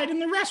or hide in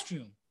the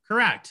restroom.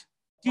 Correct.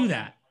 Do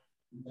that.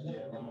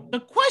 The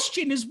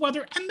question is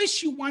whether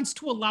MSU wants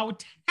to allow it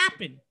to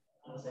happen.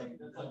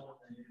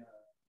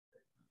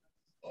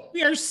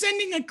 We are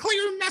sending a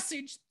clear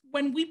message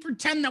when we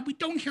pretend that we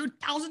don't hear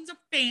thousands of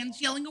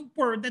fans yelling a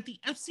word that the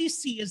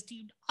FCC has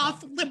deemed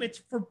off limits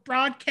for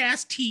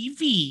broadcast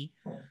TV.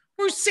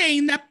 We're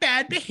saying that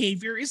bad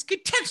behavior is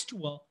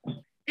contextual.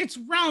 It's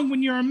wrong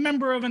when you're a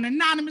member of an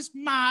anonymous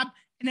mob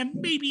and have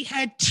maybe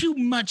had too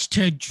much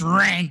to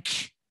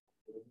drink.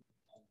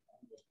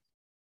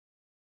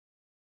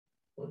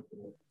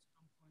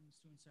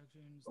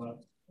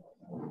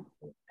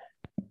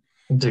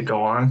 Did it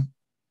go on?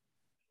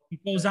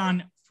 It goes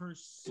on for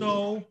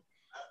so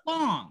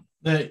long.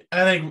 I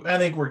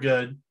think we're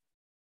good.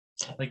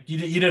 Like you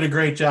did a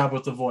great job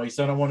with the voice.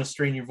 I don't want to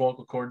strain your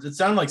vocal cords. It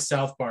sounded like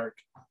South Park.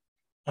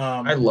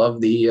 I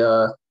love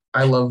the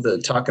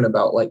talking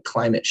about like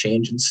climate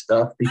change and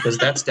stuff, because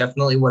that's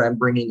definitely what I'm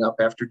bringing up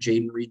after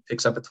Jaden Reed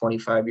picks up a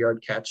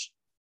 25-yard catch.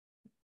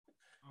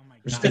 Oh my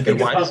Just God. I thinking,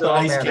 think why about does it the all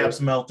ice matter?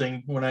 caps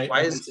melting when I.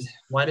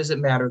 Why does it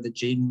matter that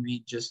Jaden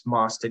Reed just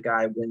mossed a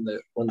guy when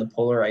the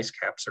polar ice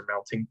caps are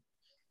melting?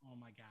 Oh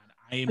my God.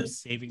 I am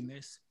saving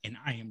this and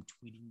I am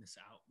tweeting this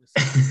out.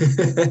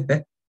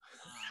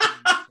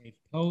 Save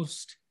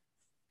post.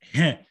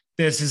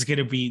 This is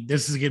gonna be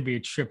a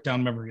trip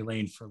down memory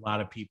lane for a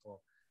lot of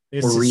people.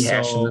 This We're is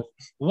rehashing so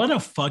what a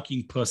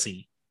fucking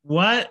pussy.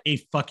 What a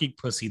fucking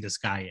pussy this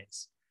guy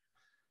is.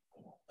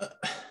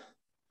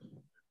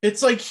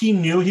 It's like he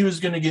knew he was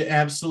going to get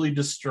absolutely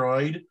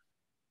destroyed,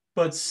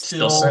 but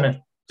still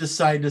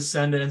decide to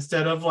send it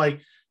instead of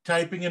like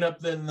typing it up,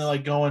 then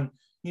like going,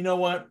 you know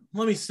what?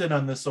 Let me sit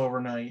on this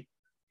overnight.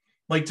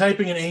 Like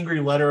typing an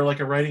angry letter, like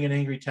writing an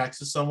angry text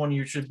to someone,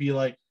 you should be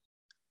like,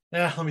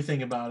 yeah, let me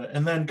think about it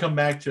and then come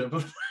back to it.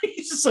 But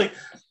he's just like,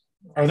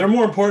 are there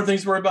more important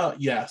things to worry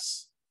about?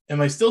 Yes. Am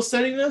I still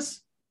sending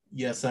this?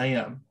 Yes, I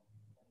am.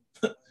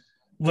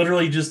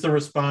 Literally just the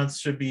response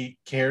should be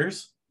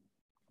cares,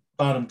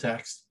 bottom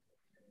text.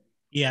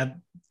 Yeah,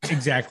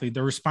 exactly.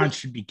 The response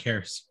should be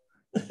cares.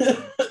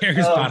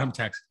 Cares bottom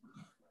text.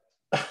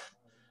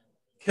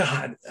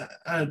 God,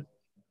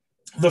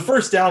 the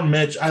first down,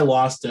 Mitch, I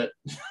lost it.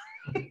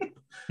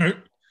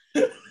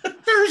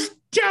 First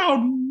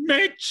down,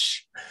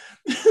 Mitch.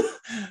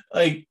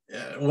 Like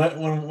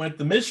when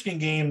the Michigan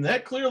game,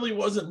 that clearly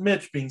wasn't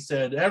Mitch being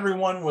said.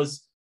 Everyone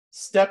was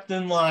stepped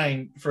in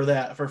line for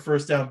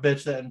first down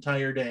bitch that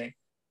entire day.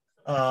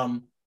 Oh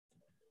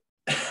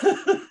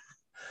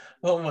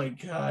my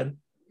God.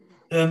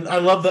 And I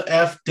love the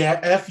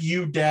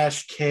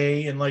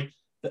FU-K and like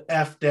the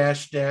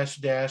F-WMU.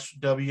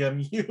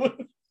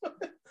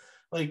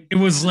 Like it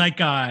was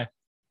like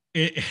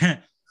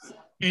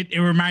it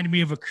reminded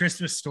me of A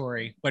Christmas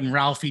Story when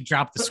Ralphie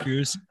dropped the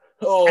screws.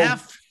 Oh,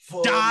 F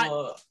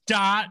dot.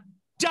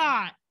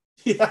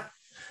 Yeah.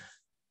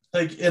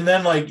 Like, and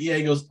then like, yeah,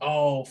 he goes,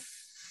 oh,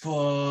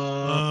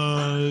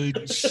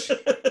 fudge.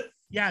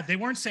 Yeah, they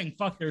weren't saying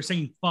fuck, they were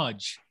saying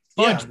fudge.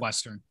 Fudge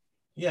Western.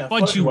 Yeah,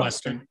 fudge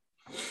Western.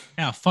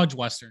 Yeah, fudge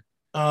Western.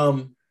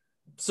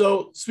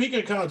 So speaking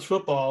of college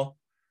football,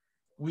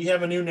 we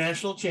have a new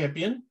national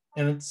champion,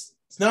 and it's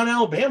not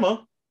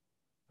Alabama.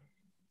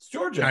 It's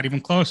Georgia. Not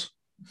even close.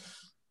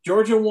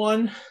 Georgia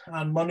won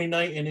on Monday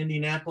night in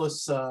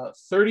Indianapolis,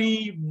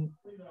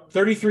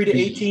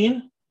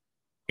 33-18.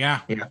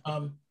 Yeah.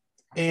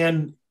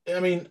 And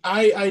I mean,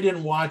 I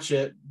didn't watch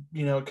it,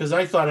 because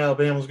I thought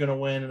Alabama was going to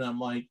win, and I'm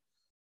like,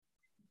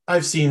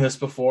 I've seen this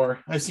before.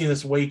 I've seen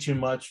this way too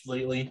much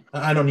lately.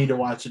 I don't need to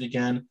watch it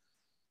again.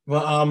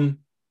 But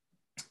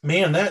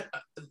man,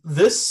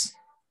 this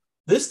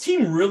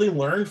team really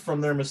learned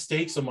from their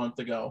mistakes a month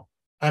ago.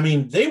 I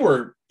mean, they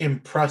were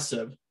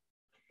impressive.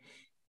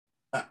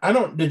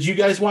 Did you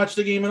guys watch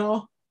the game at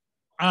all?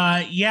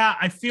 Yeah,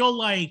 I feel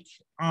like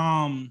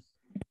I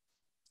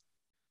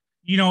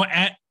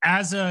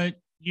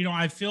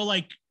feel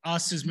like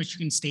us as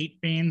Michigan State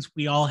fans,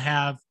 we all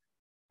have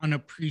an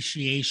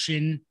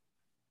appreciation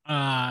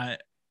for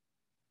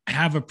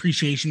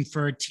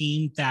a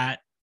team that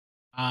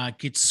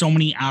gets so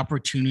many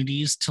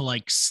opportunities to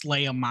like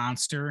slay a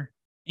monster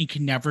and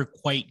can never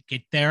quite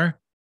get there.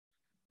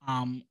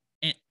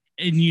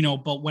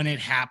 But when it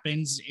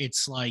happens,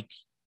 it's like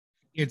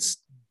it's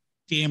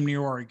damn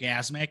near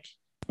orgasmic.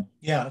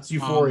 Yeah, it's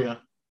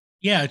euphoria.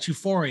 It's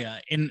euphoria.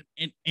 And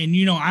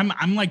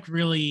I'm like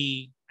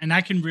really, and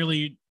I can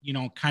really,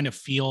 kind of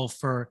feel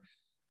for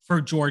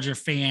Georgia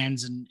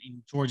fans and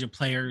Georgia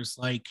players.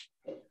 Like,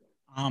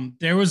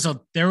 there was a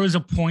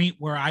point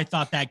where I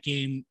thought that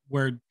game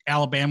where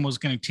Alabama was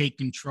going to take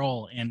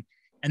control, and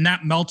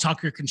that Mel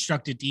Tucker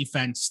constructed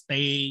defense,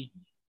 they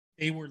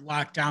were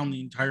locked down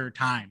the entire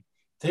time.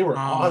 They were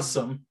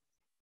awesome.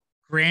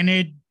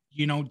 Granted,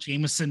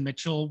 Jamison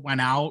Mitchell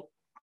went out,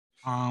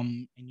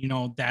 and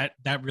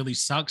that really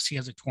sucks. He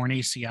has a torn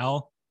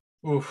ACL.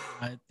 Oof.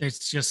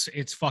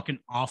 It's fucking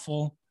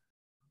awful.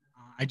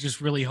 I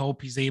just really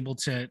hope he's able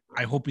to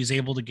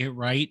get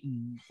right,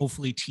 and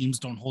hopefully teams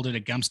don't hold it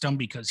against him,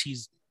 because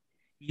he's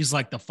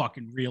like the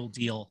fucking real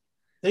deal.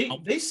 They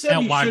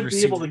said he should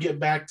be able to get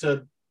back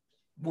to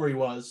where he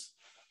was.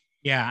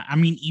 Yeah, I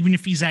mean, even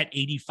if he's at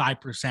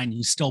 85%,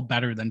 he's still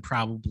better than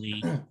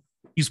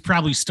he's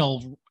probably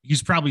still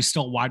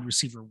wide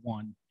receiver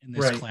 1 in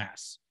this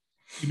class,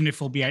 even if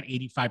he'll be at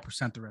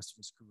 85% the rest of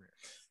his career.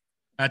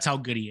 That's how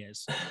good he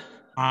is.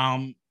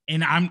 And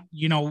I'm,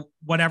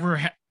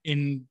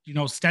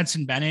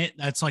 Stetson Bennett,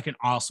 that's like an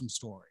awesome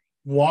story.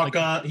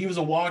 He was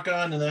a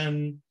walk-on and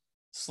then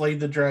slayed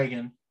the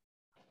dragon.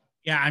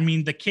 Yeah, I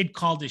mean, the kid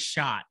called his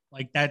shot.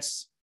 Like,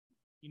 that's,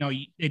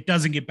 it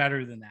doesn't get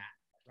better than that,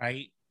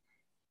 right?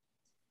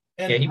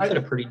 And he played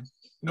a pretty...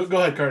 Go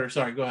ahead, Carter.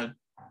 Sorry, go ahead.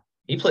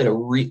 He played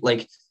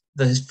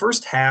his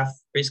first half,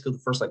 basically the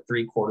first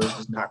 3 quarters,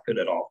 was not good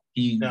at all.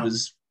 He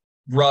was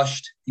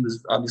rushed. He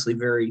was obviously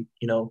very,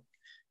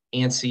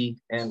 antsy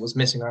and was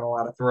missing on a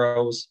lot of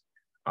throws.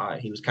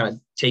 He was kind of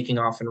taking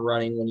off and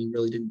running when he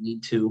really didn't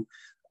need to.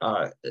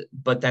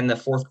 But then the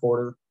fourth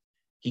quarter,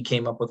 he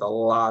came up with a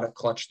lot of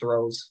clutch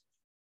throws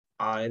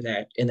in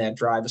that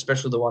drive,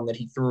 especially the one that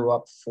he threw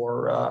up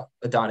for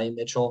Adonai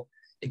Mitchell.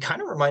 It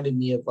kind of reminded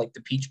me of like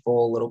the Peach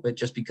Bowl a little bit,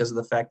 just because of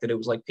the fact that it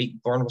was like Peyton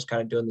Thorne was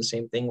kind of doing the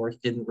same thing, where he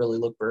didn't really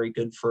look very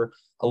good for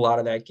a lot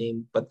of that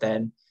game. But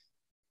then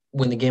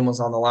when the game was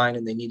on the line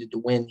and they needed to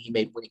win, he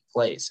made winning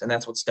plays. And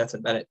that's what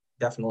Stetson Bennett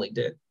definitely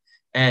did.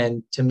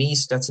 And to me,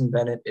 Stetson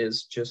Bennett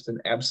is just an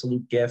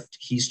absolute gift.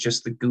 He's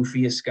just the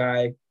goofiest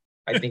guy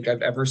I think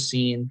I've ever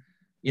seen.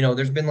 You know,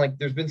 there's been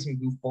some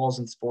goofballs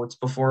in sports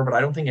before, but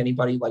I don't think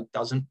anybody like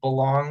doesn't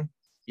belong,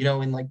 you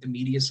know, in like the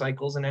media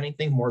cycles and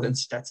anything more than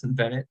Stetson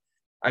Bennett.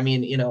 I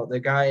mean, you know, the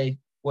guy,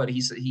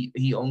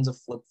 he owns a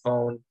flip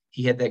phone.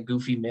 He had that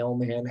goofy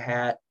mailman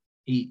hat.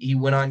 He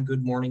went on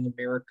Good Morning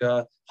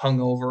America,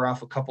 hung over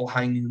off a couple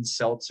High Noon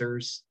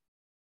seltzers.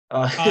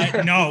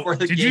 No,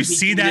 did you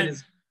see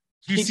that?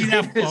 Did you see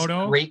that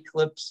photo? Great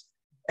Clips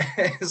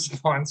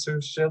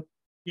sponsorship.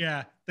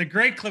 Yeah, the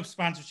Great Clips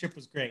sponsorship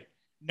was great.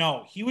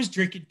 No, he was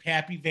drinking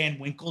Pappy Van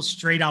Winkle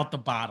straight out the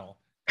bottle.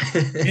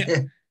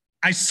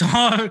 I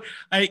saw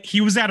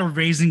he was at a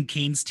Raising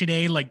Cane's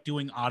today, like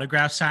doing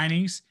autograph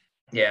signings.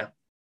 Yeah.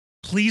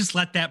 Please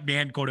let that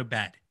man go to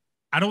bed.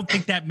 I don't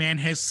think that man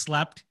has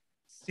slept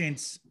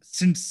since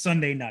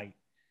Sunday night.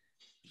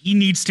 He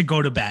needs to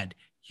go to bed.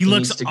 He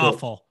looks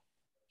awful.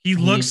 He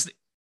looks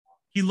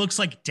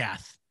like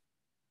death.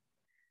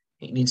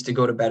 He needs to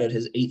go to bed at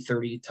his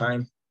 8:30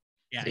 time.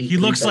 Yeah, he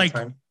looks like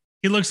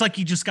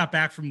he just got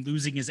back from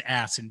losing his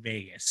ass in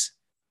Vegas.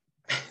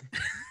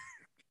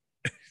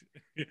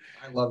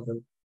 I love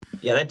them.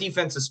 Yeah, that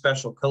defense is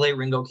special. Calais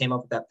Ringo came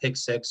up with that pick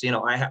six. You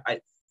know, I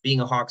being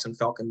a Hawks and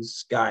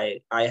Falcons guy,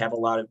 I have a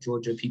lot of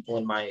Georgia people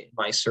in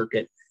my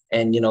circuit,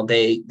 and you know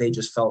they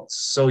just felt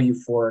so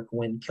euphoric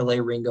when Calais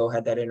Ringo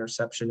had that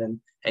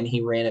interception and he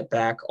ran it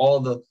back.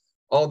 All the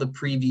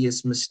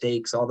previous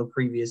mistakes, all the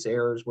previous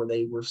errors where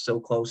they were so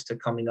close to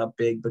coming up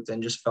big, but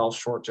then just fell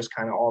short, just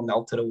kind of all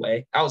melted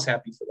away. I was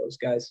happy for those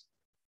guys.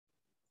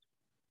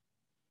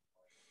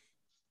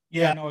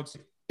 Yeah, no,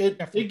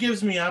 it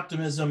gives me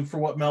optimism for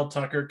what Mel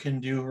Tucker can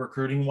do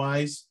recruiting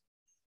wise.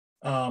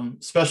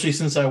 Especially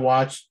since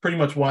I pretty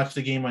much watched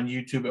the game on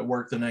YouTube at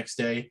work the next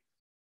day.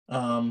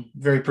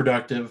 Very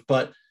productive,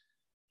 but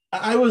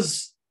I love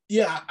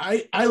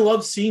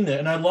seeing that.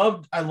 And I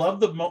loved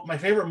my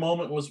favorite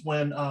moment was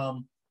when,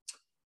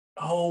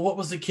 what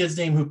was the kid's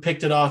name who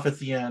picked it off at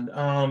the end?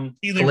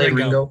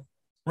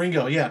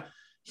 Ringo. Yeah.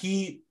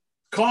 He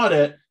caught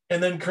it.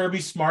 And then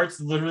Kirby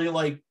Smart's literally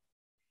like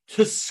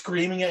just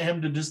screaming at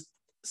him to just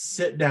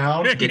sit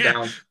down. Get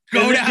down.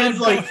 Go down.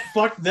 Kid's like,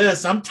 fuck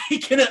this. I'm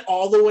taking it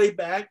all the way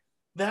back.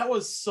 That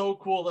was so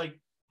cool. Like,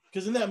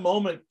 because in that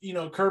moment, you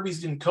know,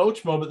 Kirby's in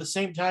coach mode, but at the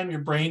same time,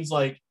 your brain's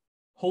like,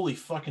 holy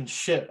fucking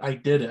shit, I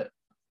did it.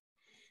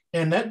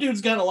 And that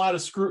dude's gotten a lot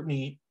of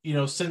scrutiny, you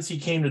know, since he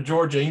came to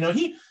Georgia.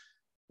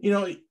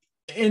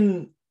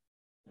 In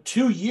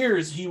 2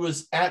 years, he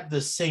was at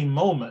the same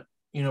moment,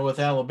 you know, with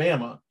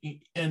Alabama.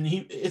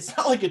 It's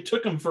not like it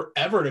took him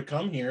forever to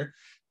come here.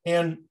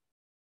 And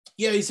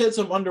yeah, he's had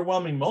some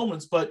underwhelming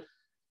moments, but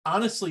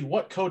honestly,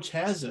 what coach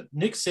hasn't?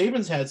 Nick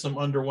Saban's had some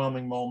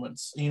underwhelming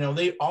moments. You know,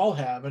 they all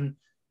have. And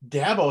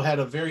Dabo had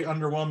a very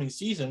underwhelming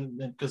season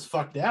because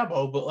fuck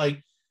Dabo, but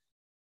like,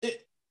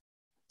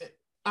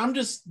 I'm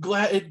just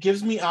glad it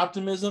gives me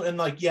optimism. And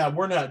like, yeah,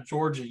 we're not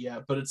Georgia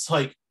yet, but it's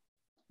like,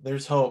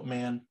 there's hope,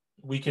 man.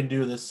 We can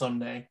do this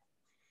someday.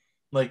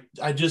 Like,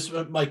 I just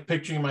like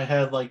picturing in my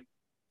head, like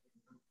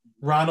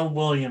Ronald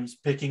Williams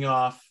picking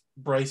off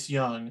Bryce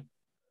Young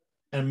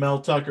and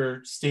Mel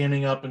Tucker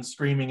standing up and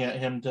screaming at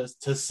him to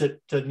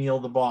kneel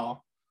the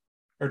ball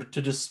or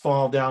to just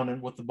fall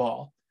down with the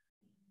ball.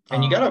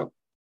 And you gotta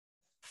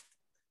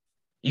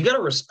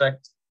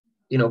respect,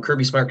 you know,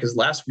 Kirby Smart, because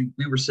last week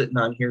we were sitting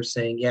on here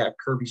saying, yeah,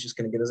 Kirby's just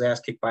going to get his ass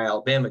kicked by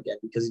Alabama again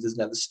because he doesn't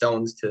have the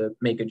stones to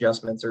make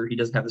adjustments, or he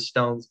doesn't have the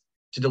stones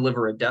to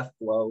deliver a death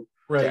blow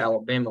to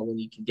Alabama when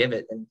he can give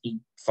it. And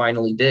he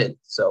finally did.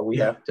 So we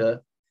got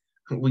to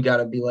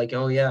be like,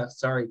 oh yeah,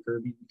 sorry,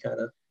 Kirby.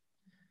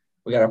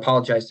 We got to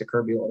apologize to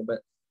Kirby a little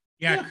bit.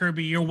 Yeah,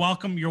 Kirby, you're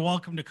welcome. You're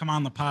welcome to come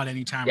on the pod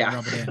anytime and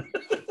rub it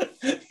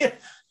in. Yeah,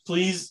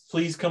 please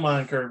come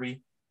on,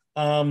 Kirby.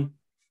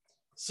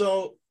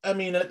 So, I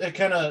mean, I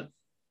kind of,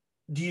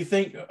 do you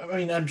think, I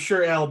mean, I'm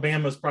sure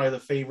Alabama's probably the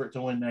favorite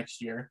to win next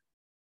year.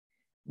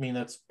 I mean,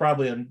 that's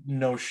probably a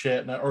no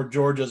shit, or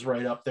Georgia's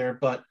right up there,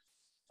 but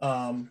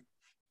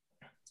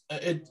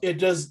it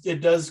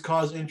does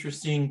cause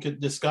interesting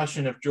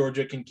discussion if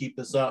Georgia can keep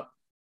this up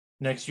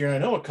next year. I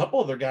know a couple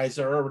other guys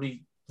are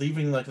already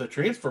leaving like the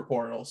transfer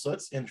portal, so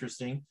that's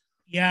interesting.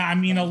 Yeah, I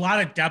mean, a lot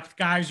of depth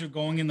guys are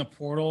going in the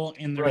portal,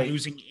 and they're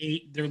losing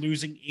 8. They're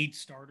losing 8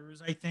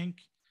 starters, I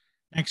think,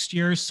 next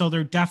year. So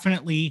they're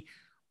definitely.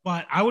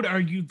 But I would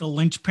argue the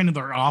linchpin of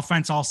their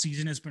offense all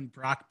season has been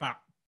Brock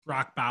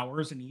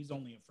Bowers, and he's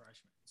only a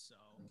freshman. So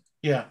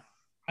yeah,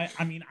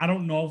 I mean, I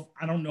don't know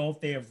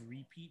if they have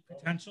repeat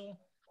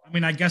potential. I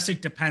mean, I guess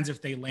it depends if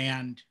they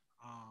land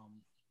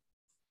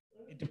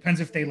it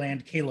depends if they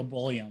land Caleb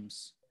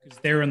Williams because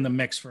they're in the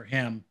mix for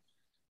him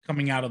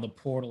coming out of the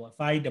portal. If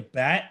I had to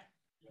bet,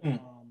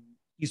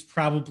 he's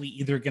probably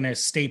either going to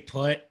stay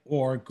put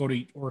or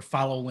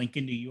follow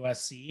Lincoln to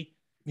USC.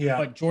 Yeah.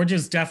 But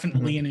Georgia's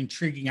definitely an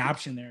intriguing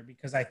option there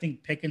because I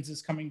think Pickens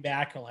is coming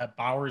back. He'll have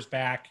Bowers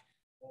back.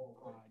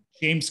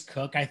 James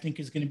Cook, I think,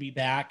 is going to be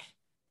back.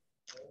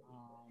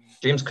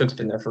 James Cook's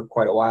been there for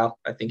quite a while.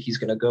 I think he's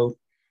going to go.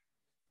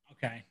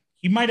 Okay.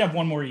 He might have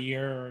one more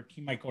year or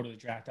he might go to the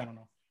draft. I don't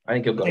know. I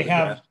think he'll go to the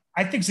draft.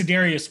 I think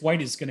Zadarius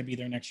White is going to be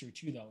there next year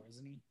too, though,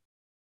 isn't he?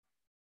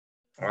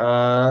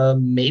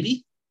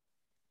 Maybe.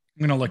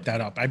 I'm going to look that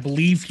up. I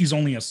believe he's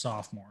only a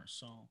sophomore,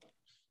 so.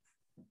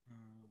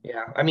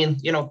 Yeah, I mean,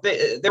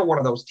 they're one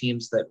of those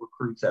teams that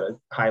recruits at a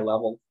high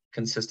level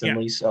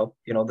consistently. Yeah. So,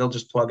 they'll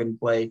just plug and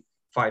play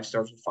 5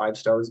 stars with 5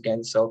 stars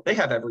again. So they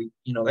have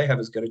they have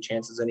as good a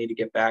chance as any to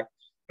get back.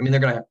 I mean, they're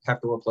going to have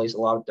to replace a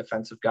lot of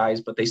defensive guys,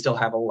 but they still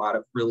have a lot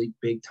of really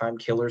big time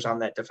killers on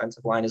that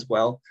defensive line as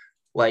well.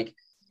 Like,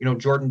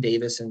 Jordan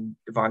Davis and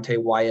Devontae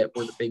Wyatt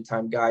were the big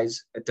time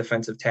guys at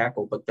defensive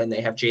tackle, but then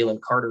they have Jalen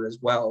Carter as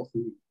well,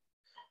 who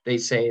they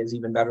say is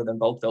even better than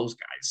both those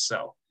guys.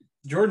 So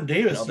Jordan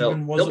Davis,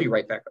 they'll be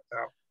right back up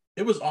now.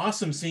 It was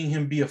awesome seeing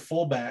him be a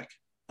fullback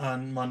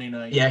on Monday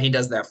night. Yeah, he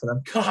does that for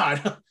them.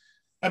 God,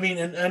 I mean,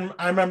 and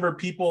I remember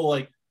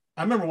I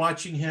remember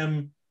watching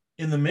him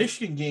in the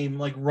Michigan game,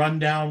 like run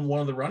down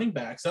one of the running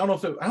backs. I don't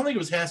think it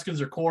was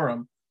Haskins or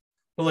Corum,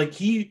 but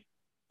he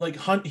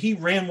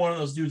ran one of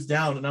those dudes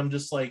down, and I'm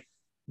just like,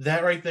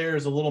 that right there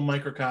is a little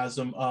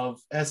microcosm of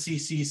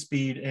SEC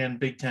speed and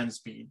Big Ten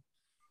speed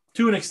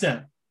to an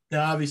extent.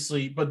 Now,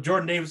 obviously, but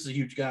Jordan Davis is a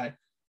huge guy.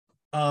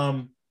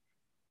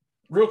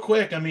 Real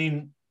quick, I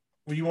mean,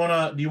 do you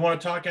want to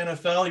talk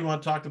NFL? You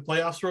want to talk the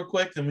playoffs real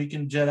quick? Then we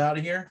can jet out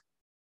of here.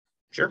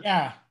 Sure.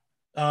 Yeah.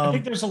 I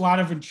think there's a lot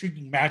of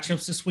intriguing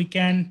matchups this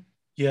weekend.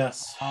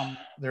 Yes,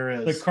 there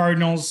is.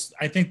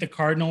 I think the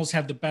Cardinals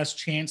have the best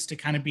chance to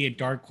kind of be a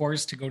dark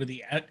horse to go to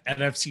the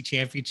NFC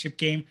Championship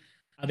game.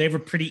 They have a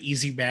pretty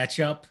easy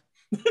matchup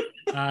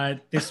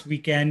this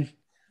weekend.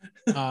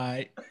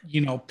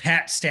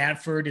 Pat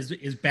Stafford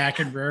is back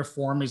in rare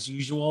form as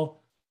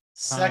usual.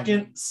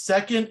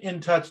 Second in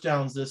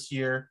touchdowns this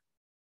year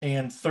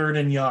and third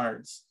in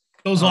yards.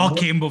 Those all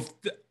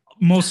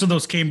most of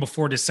those came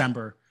before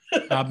December.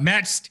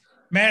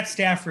 Matt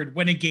Stafford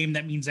win a game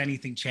that means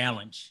anything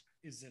challenge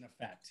is in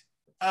effect.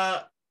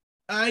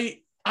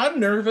 I'm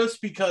nervous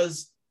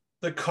because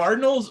the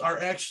Cardinals are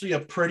actually a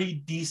pretty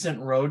decent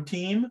road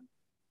team.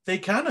 They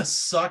kind of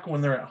suck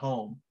when they're at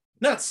home.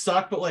 Not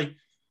suck, but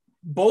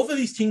both of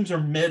these teams are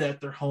mid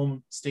at their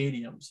home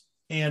stadiums.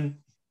 And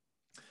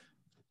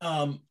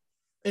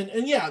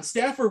yeah,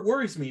 Stafford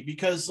worries me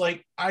because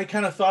I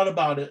kind of thought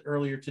about it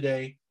earlier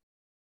today.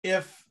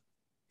 If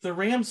the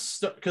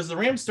Rams, because the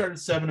Rams started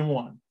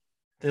 7-1,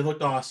 they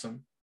looked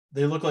awesome.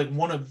 They look like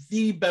one of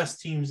the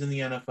best teams in the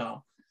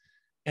NFL.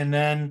 And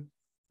then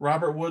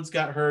Robert Woods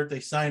got hurt. They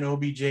signed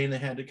OBJ and they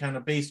had to kind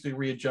of basically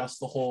readjust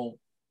the whole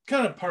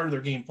kind of part of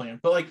their game plan.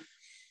 But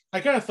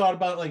I kind of thought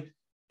about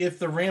if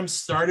the Rams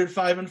started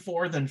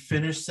 5-4, then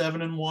finished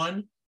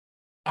 7-1,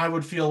 I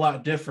would feel a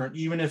lot different.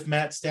 Even if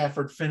Matt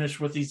Stafford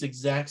finished with these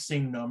exact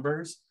same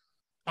numbers,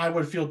 I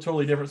would feel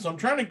totally different. So I'm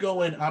trying to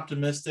go in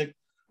optimistic.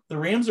 The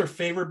Rams are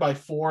favored by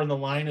 4 and the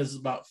line is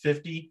about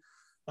 50.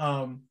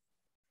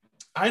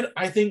 I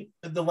think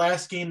the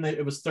last game that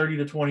it was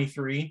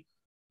 30-23,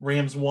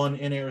 Rams won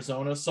in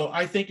Arizona. So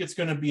I think it's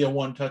going to be a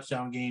 1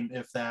 touchdown game.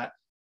 If that,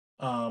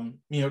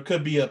 it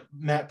could be a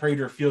Matt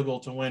Prater field goal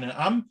to win it.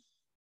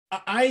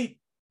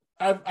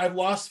 I've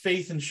lost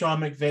faith in Sean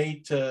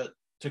McVay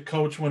to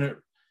coach when it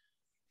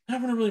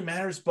really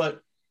matters. But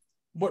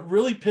what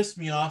really pissed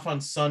me off on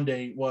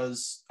Sunday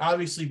was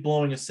obviously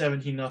blowing a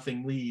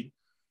 17-0 lead,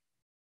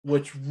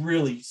 which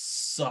really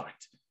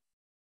sucked.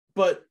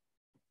 But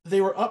they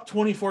were up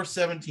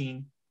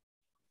 24-17.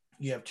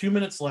 You have 2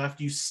 minutes left.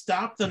 You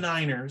stop the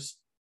Niners.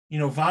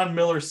 Von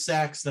Miller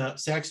sacks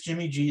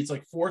Jimmy G. It's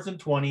 4th and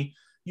 20.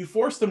 You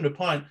force them to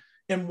punt.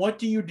 And what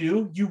do?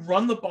 You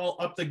run the ball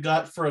up the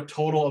gut for a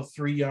total of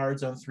 3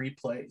 yards on 3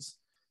 plays.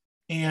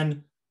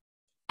 And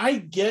I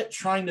get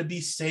trying to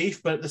be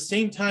safe, but at the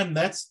same time,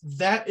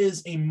 that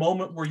is a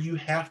moment where you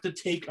have to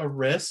take a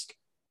risk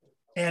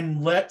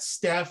and let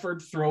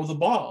Stafford throw the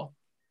ball.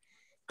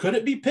 Could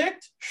it be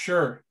picked?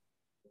 Sure.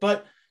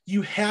 But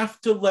you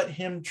have to let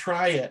him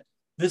try it.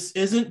 This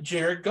isn't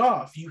Jared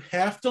Goff. You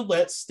have to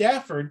let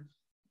Stafford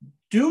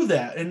do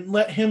that and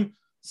let him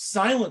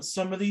silence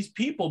some of these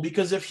people,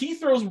 because if he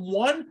throws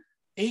 1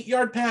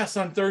 8-yard pass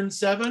on 3rd and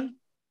 7,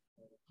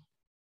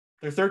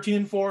 they're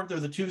 13-4. They're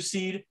the 2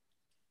 seed,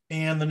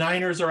 and the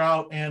Niners are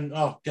out, and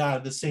oh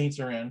God, the Saints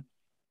are in.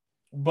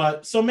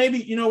 But so maybe,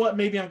 you know what?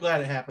 Maybe I'm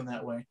glad it happened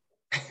that way.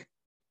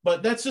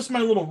 But that's just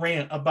my little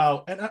rant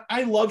about, and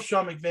I love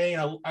Sean McVay,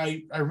 and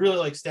I really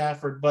like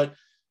Stafford, but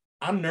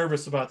I'm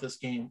nervous about this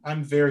game.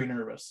 I'm very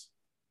nervous.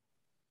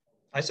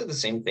 I said the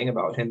same thing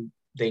about him.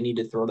 They need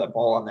to throw that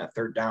ball on that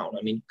 3rd down.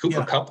 I mean,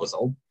 Cooper Kupp was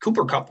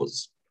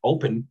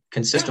open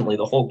consistently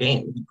the whole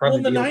game. He'd Well,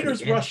 probably the be open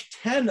Niners again. rushed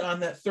 10 on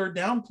that third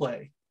down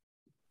play.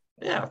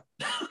 Yeah.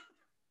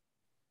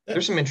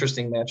 There's some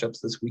interesting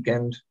matchups this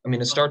weekend. I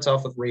mean, it starts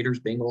off with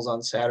Raiders Bengals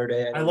on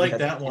Saturday. I like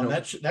that one.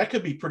 That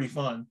could be pretty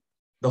fun.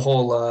 The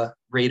whole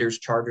Raiders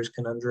Chargers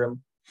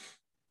conundrum.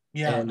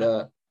 Yeah. And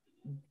the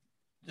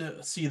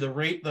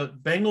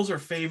Bengals are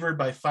favored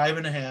by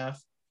 5.5.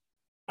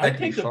 I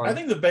think the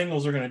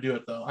Bengals are going to do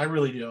it though. I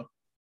really do.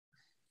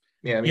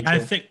 Yeah, I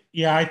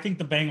think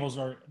the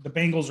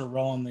Bengals are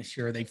rolling this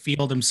year. They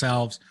feel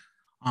themselves.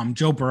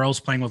 Joe Burrow's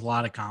playing with a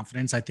lot of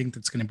confidence. I think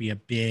that's going to be a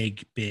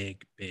big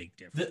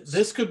difference.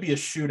 This could be a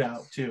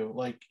shootout too.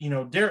 Like,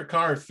 Derek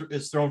Carr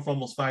is thrown for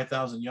almost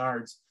 5,000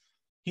 yards.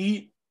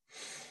 He,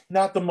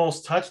 not the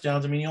most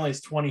touchdowns. I mean, he only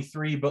has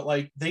 23, but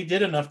like they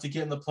did enough to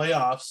get in the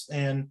playoffs.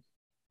 And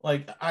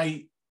like,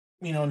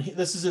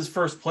 this is his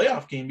first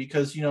playoff game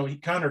because,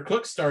 Connor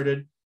Cook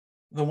started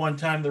the one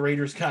time the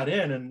Raiders got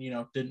in and,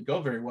 didn't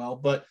go very well,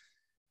 but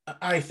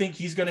I think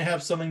he's going to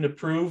have something to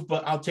prove,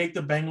 but I'll take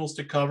the Bengals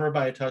to cover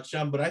by a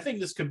touchdown. But I think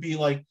this could be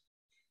like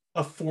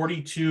a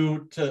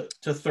 42 to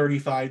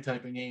 35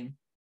 type of game.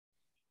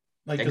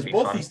 Like, because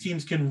both these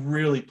teams can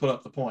really put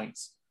up the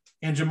points.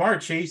 And Jamar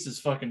Chase is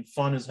fucking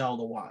fun as hell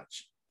to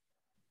watch.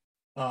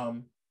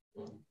 And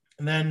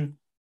then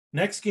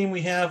next game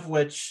we have,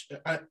 which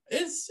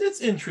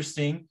it's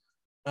interesting.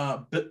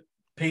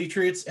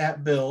 Patriots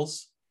at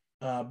Bills.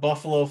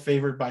 Buffalo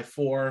favored by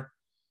 4.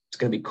 It's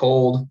going to be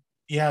cold.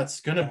 Yeah,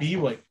 it's going to be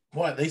like,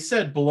 what? They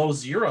said below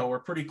 0. We're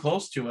pretty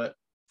close to it.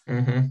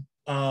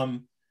 Mm-hmm.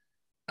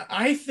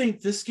 I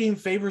think this game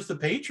favors the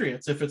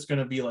Patriots if it's going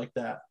to be like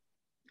that.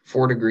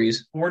 4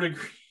 degrees. 4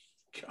 degrees.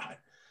 God.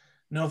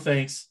 No,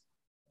 thanks.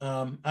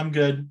 I'm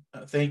good.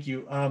 Thank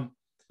you.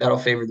 That'll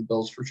favor the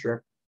Bills for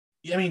sure.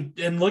 I mean,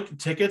 and look,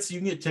 tickets,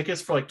 you can get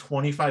tickets for like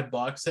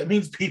 $25. That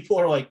means people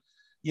are like,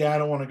 yeah, I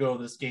don't want to go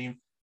to this game.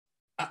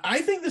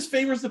 I think this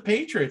favors the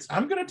Patriots.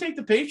 I'm going to take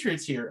the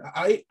Patriots here.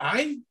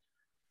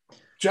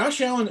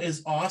 Josh Allen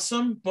is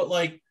awesome, but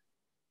like,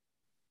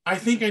 I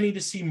think I need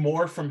to see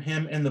more from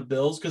him and the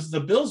Bills because the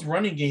Bills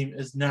running game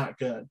is not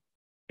good.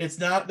 It's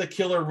not the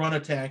killer run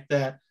attack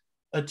that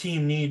a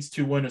team needs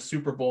to win a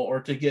Super Bowl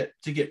or to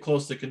get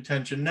close to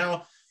contention.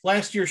 Now,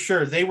 last year,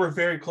 sure, they were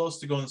very close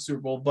to going to the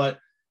Super Bowl, but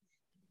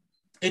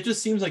it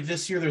just seems like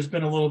this year there's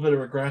been a little bit of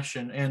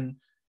regression, and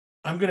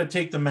I'm going to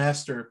take the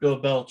master,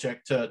 Bill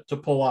Belichick, to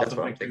pull off the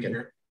victory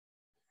here.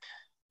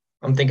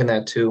 I'm thinking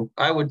that too.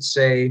 I would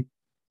say,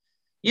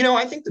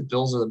 I think the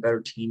Bills are the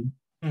better team,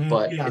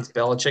 but it's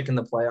Belichick in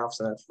the playoffs,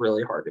 and that's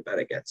really hard to bet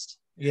against.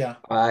 Yeah.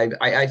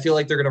 I feel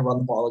like they're going to run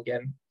the ball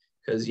again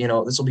because,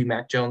 this will be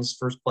Mac Jones'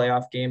 first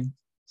playoff game.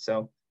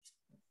 So,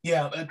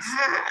 yeah, that's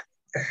I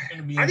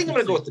think I'm going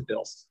to go with the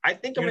Bills. I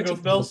think I'm going to take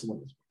the Bills.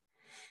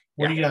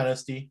 What do you got,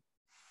 SD?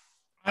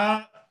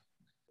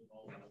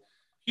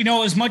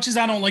 As much as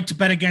I don't like to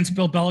bet against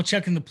Bill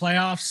Belichick in the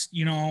playoffs,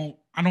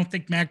 I don't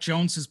think Mac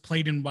Jones has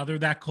played in weather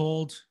that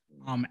cold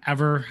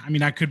ever. I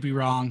mean, I could be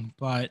wrong,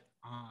 but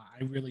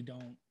I really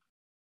don't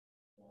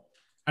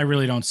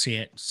see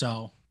it.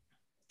 So,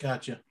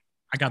 gotcha.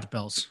 I got the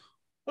Bills.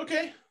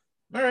 Okay,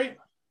 all right.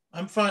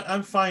 I'm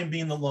fine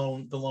being the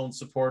lone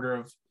supporter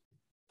of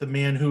the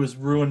man who has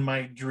ruined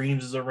my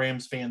dreams as a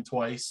Rams fan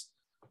twice.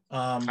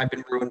 I've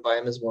been ruined by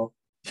him as well.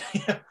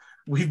 Yeah,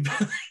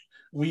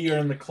 we are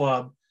in the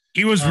club.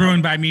 He was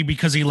ruined by me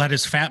because he let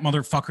his fat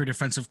motherfucker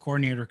defensive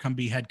coordinator come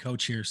be head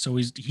coach here. So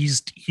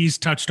he's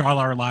touched all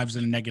our lives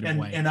in a negative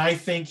way. And I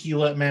think he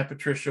let Matt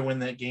Patricia win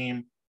that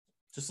game.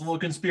 Just a little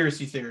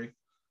conspiracy theory,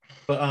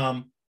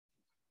 but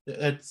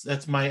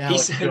that's my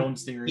Alex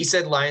Jones theory. He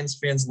said Lions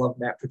fans love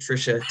Matt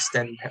Patricia.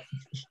 Extend.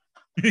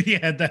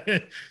 yeah,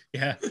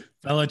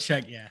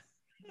 Belichick. Yeah.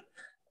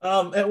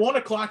 At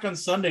 1:00 on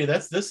Sunday,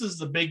 this is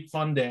the big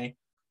fun day.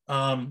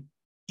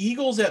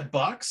 Eagles at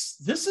Bucks.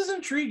 This is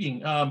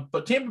intriguing.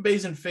 But Tampa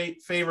Bay's in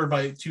favor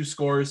by 2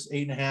 scores,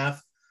 8.5.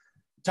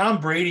 Tom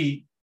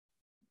Brady,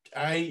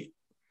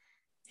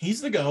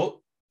 he's the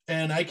GOAT,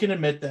 and I can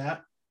admit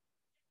that.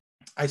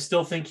 I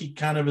still think he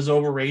kind of is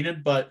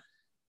overrated, but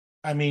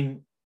I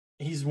mean,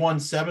 he's won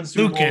 7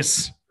 Super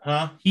Bowls.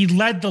 Huh? He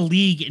led the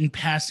league in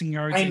passing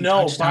yards. I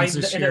know,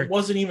 and it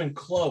wasn't even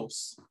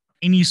close.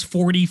 And he's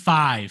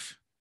 45.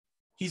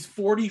 He's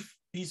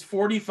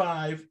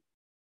 45,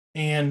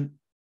 and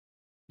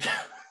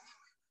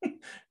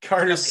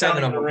Carter's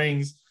counting the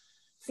rings.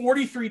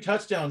 43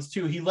 touchdowns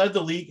too. He led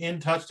the league in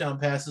touchdown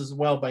passes as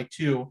well by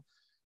 2.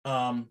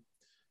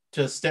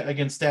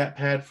 Against Stat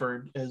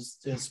Padford, as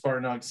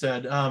Spartanog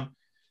said.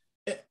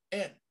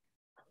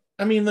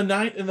 I mean,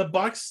 the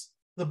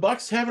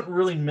Bucks haven't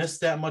really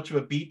missed that much of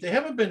a beat. They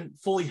haven't been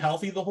fully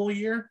healthy the whole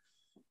year,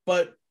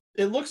 but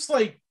it looks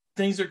like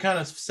things are kind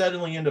of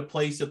settling into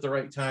place at the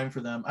right time for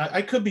them.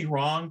 I could be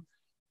wrong.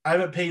 I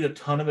haven't paid a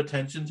ton of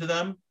attention to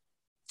them,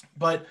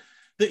 but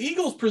the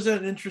Eagles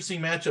present an interesting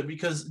matchup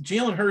because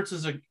Jalen Hurts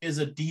is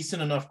a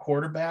decent enough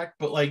quarterback,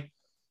 but like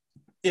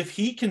if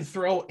he can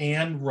throw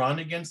and run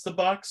against the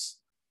Bucks,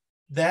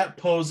 that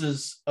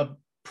poses a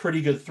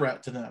pretty good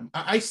threat to them.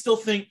 I still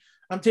think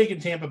I'm taking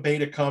Tampa Bay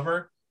to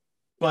cover,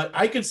 but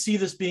I could see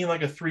this being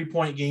like a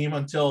 3-point game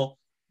until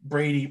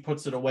Brady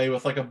puts it away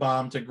with like a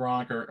bomb to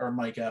Gronk or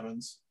Mike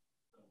Evans.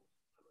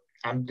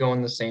 I'm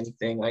going the same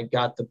thing. I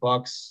got the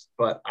Bucks,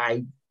 but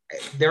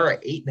they're an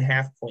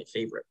 8.5-point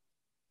favorite.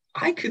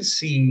 I could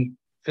see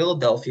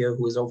Philadelphia,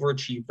 who has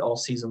overachieved all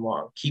season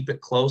long, keep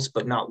it close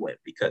but not win,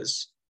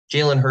 because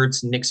Jalen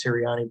Hurts and Nick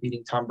Sirianni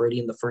beating Tom Brady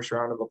in the first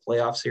round of a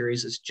playoff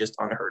series is just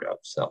unheard of.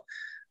 So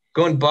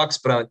going Bucks,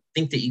 but I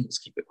think the Eagles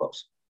keep it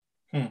close.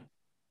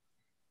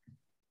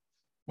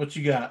 What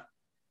you got?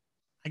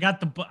 I got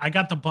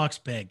the Bucks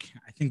big.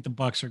 I think the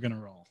Bucks are going to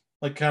roll.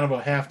 Like kind of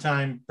a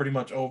halftime, pretty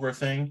much over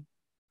thing.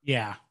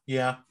 Yeah.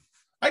 Yeah.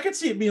 I could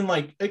see it being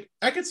like 28-0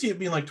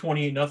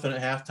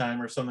 at halftime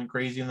or something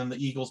crazy, and then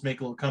the Eagles make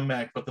a little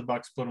comeback, but the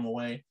Bucks put them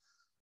away.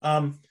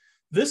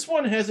 This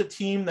one has a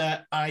team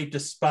that I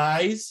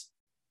despise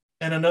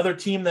and another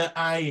team that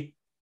I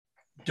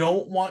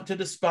don't want to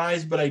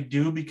despise, but I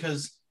do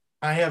because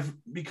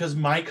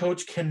my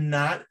coach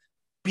cannot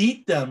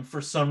beat them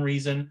for some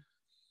reason.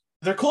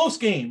 They're close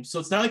games, so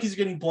it's not like he's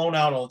getting blown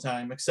out all the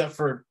time, except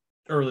for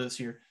early this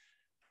year.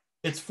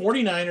 It's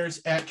 49ers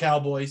at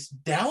Cowboys.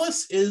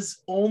 Dallas is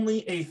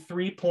only a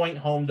 3-point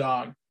home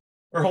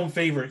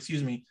favorite,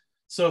 excuse me.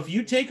 So if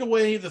you take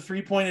away the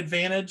 3-point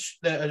advantage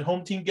that a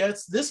home team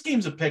gets, this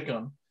game's a pick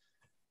 'em.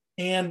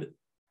 And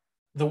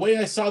the way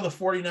I saw the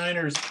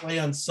 49ers play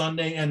on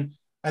Sunday, and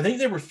I think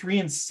they were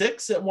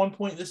 3-6 at one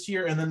point this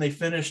year, and then they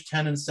finished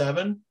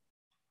 10-7.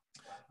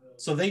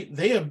 So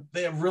they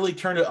have really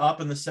turned it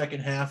up in the second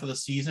half of the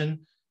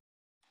season.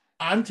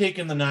 I'm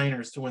taking the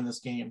Niners to win this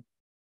game.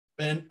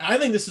 And I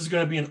think this is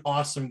going to be an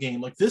awesome game.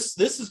 Like this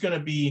is going to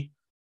be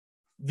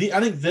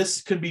I think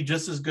this could be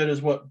just as good as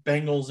what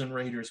Bengals and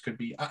Raiders could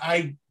be.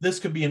 This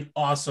could be an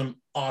awesome,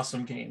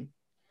 awesome game.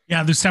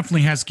 Yeah, this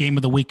definitely has game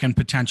of the weekend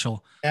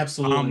potential.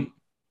 Absolutely.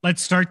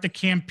 Let's start the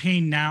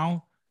campaign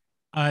now.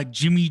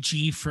 Jimmy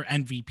G for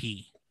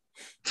MVP.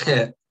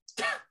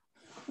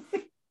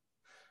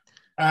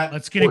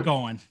 Let's get it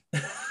going.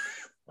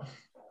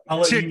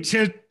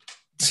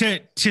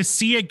 To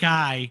see a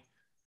guy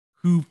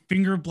who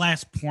finger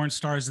blasts porn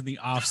stars in the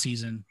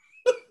offseason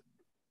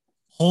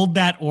hold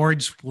that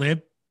orange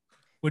flip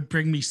would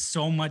bring me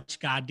so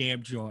much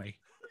goddamn joy.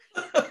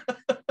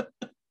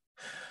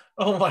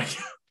 Oh my God.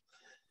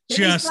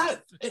 Just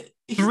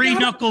three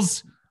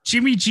knuckles.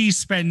 Jimmy G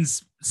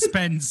spends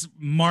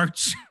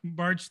March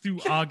through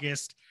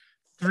August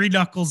 3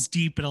 knuckles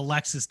deep in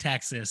Alexis,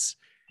 Texas.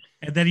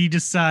 And then he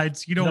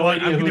decides, you know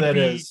what? I'm going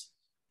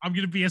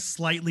to be a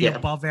slightly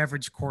above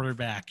average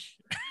quarterback.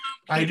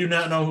 I do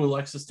not know who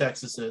Alexis,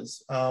 Texas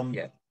is.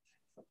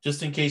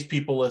 Just in case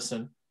people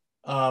listen.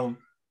 I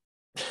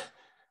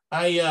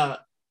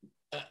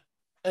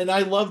love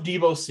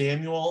Deebo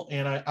Samuel,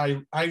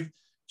 and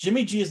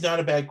Jimmy G is not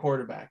a bad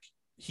quarterback.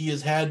 He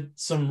has had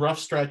some rough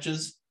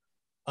stretches.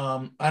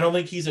 I don't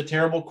think he's a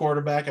terrible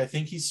quarterback. I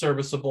think he's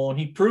serviceable, and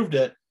he proved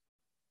it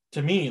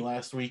to me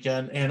last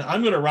weekend. And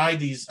I'm going to ride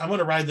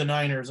the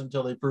Niners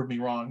until they prove me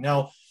wrong.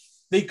 Now,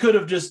 they could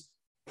have just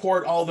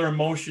poured all their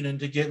emotion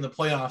into getting the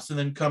playoffs and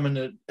then come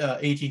into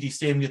AT&T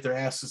Stadium and get their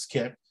asses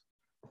kicked.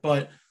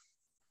 But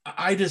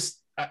I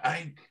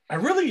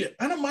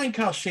don't mind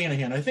Kyle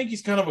Shanahan. I think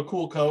he's kind of a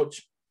cool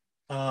coach.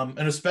 And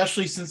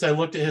especially since I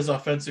looked at his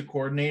offensive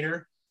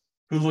coordinator,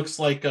 who looks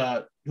like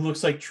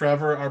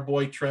Trevor, our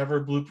boy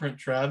Trevor, Blueprint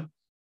Trev.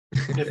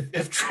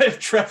 If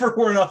Trevor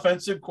were an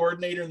offensive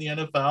coordinator in the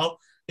NFL,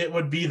 it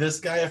would be this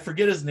guy. I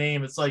forget his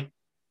name. It's like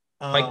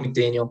Mike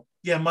McDaniel.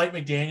 Yeah, Mike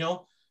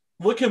McDaniel.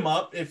 Look him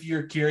up if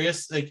you're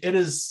curious. Like, it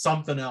is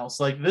something else.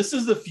 Like, this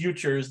is the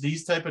future. Is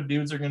these type of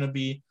dudes are going to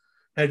be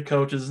head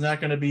coaches. It's not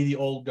going to be the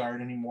old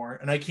guard anymore,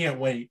 and I can't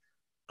wait.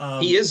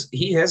 He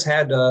has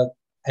had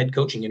head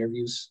coaching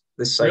interviews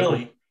this cycle.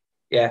 Really?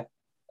 Yeah,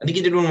 I think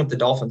he did one with the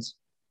Dolphins.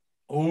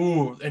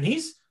 Oh, and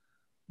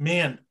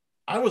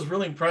I was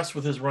really impressed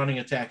with his running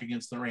attack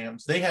against the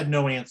Rams. They had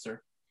no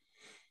answer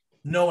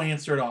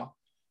at all,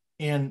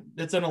 and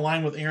it's in a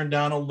line with Aaron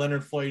Donald,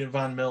 Leonard Floyd, and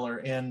Von Miller.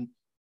 And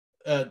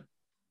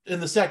in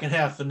the second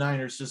half, the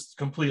Niners just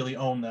completely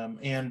owned them.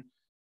 And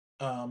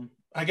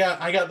I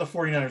got the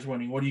 49ers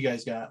winning. What do you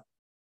guys got?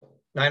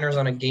 Niners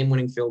on a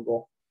game-winning field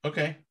goal.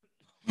 Okay.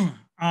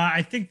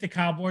 I think the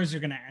Cowboys are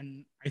going to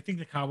end. I think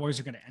the Cowboys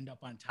are going to end up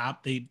on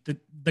top. The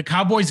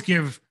Cowboys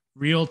give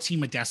real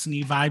Team of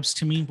Destiny vibes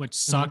to me, which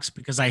sucks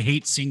because I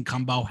hate seeing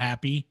Cumbo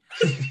happy.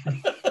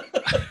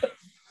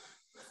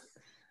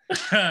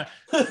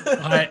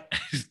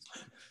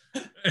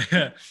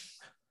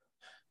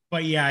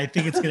 But yeah, I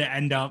think it's going to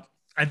end up.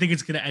 I think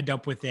the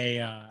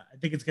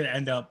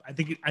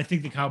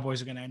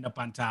Cowboys are going to end up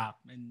on top.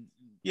 And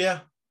yeah.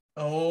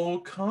 Oh,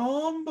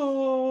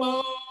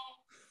 combo.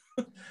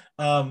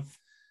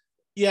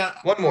 Yeah.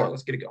 One more.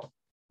 Let's get it going.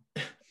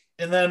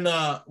 And then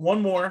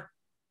one more.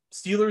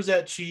 Steelers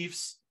at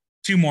Chiefs.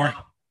 2 more.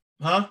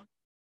 Huh?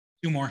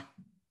 2 more.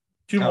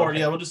 2 more.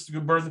 Yeah, we'll just go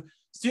birth.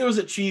 Steelers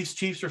at Chiefs.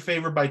 Chiefs are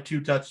favored by 2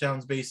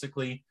 touchdowns,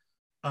 basically.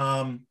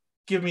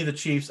 Give me the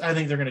Chiefs. I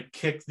think they're going to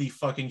kick the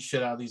fucking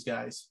shit out of these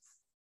guys.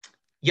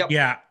 Yep.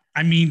 Yeah.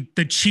 I mean,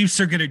 the Chiefs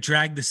are going to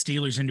drag the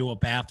Steelers into a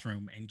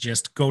bathroom and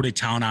just go to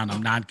town on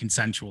them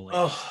non-consensually.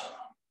 Oh,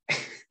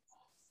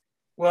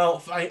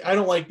 well, I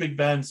don't like Big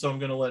Ben, so I'm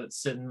going to let it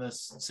sit in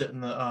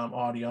the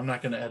audio. I'm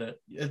not going to edit.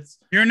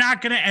 You're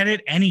not going to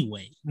edit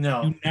anyway.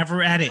 No, you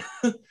never edit.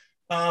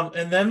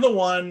 And then the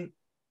one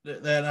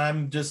that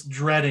I'm just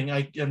dreading.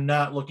 I am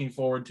not looking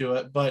forward to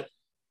it, but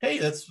hey,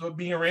 that's what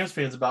being a Rams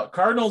fan is about.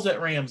 Cardinals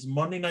at Rams,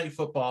 Monday Night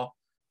Football,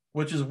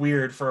 which is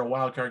weird for a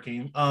wild card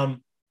game.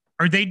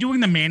 Are they doing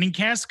the Manning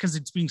cast because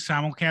it's being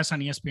simulcast on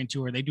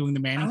ESPN2? Are they doing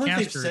the Manning cast? I don't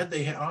think they've said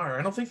they are.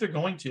 I don't think they're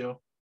going to.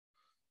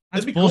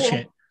 That's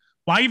bullshit. Cool.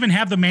 Why even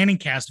have the Manning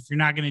cast if you're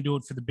not going to do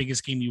it for the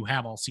biggest game you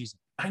have all season?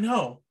 I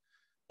know.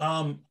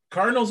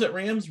 Cardinals at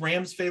Rams.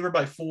 Rams favored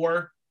by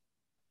 4.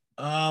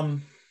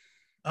 I'm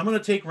going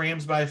to take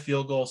Rams by a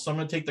field goal, so I'm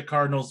going to take the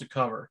Cardinals to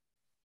cover.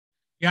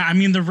 Yeah, I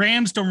mean, the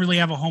Rams don't really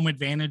have a home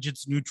advantage.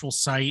 It's a neutral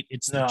site.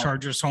 It's the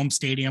Chargers' home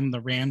stadium.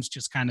 The Rams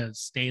just kind of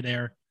stay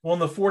there. Well,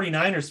 and the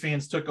 49ers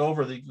fans took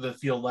over the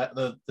field,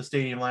 the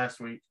stadium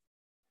last week.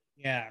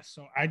 Yeah,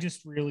 so I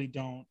just really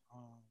don't.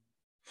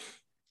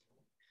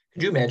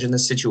 Could you imagine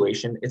this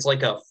situation? It's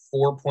like a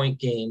 4-point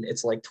game.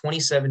 It's like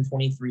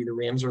 27-23. The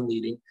Rams are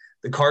leading.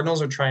 The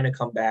Cardinals are trying to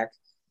come back.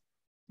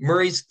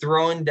 Murray's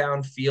throwing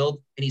downfield,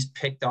 and he's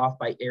picked off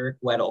by Eric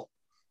Weddle.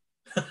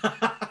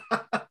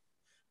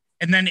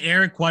 And then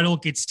Eric Weddle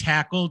gets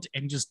tackled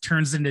and just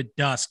turns into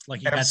dust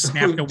like he got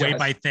snapped away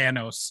by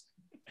Thanos.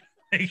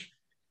 Mr.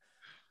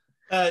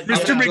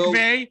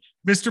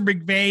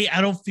 McVay,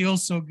 I don't feel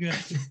so good.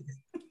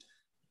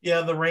 Yeah,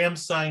 the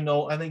Rams signed,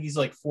 I think he's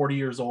like 40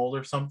 years old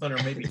or something,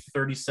 or maybe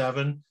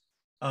 37.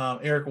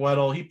 Eric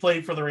Weddle, he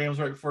played for the Rams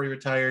right before he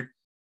retired.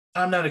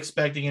 I'm not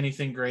expecting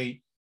anything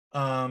great,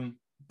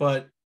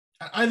 but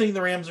I think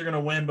the Rams are going to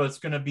win, but it's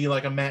going to be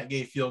like a Matt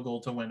Gay field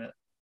goal to win it.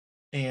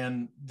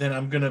 And then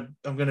I'm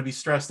gonna be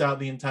stressed out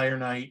the entire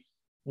night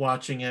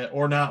watching it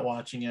or not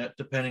watching it,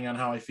 depending on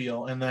how I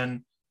feel. And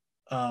then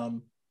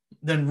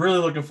really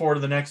looking forward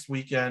to the next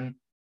weekend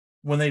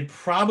when they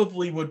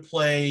probably would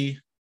play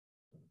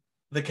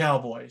the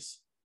Cowboys.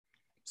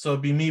 So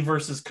it'd be me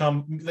versus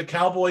the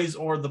Cowboys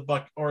or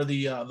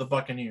the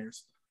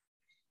Buccaneers.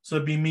 So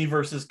it'd be me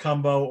versus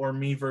Cumbo or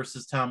me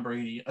versus Tom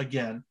Brady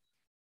again.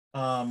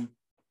 So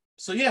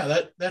yeah,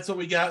 that's what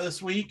we got this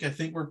week. I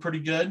think we're pretty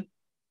good.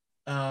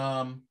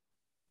 I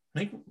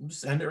think we'll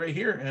just end it right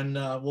here, and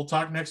we'll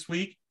talk next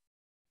week.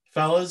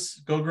 Fellas,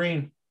 go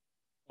green.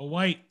 Go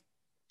white.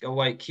 Go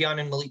white. Keon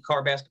and Malik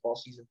Carr basketball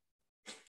season.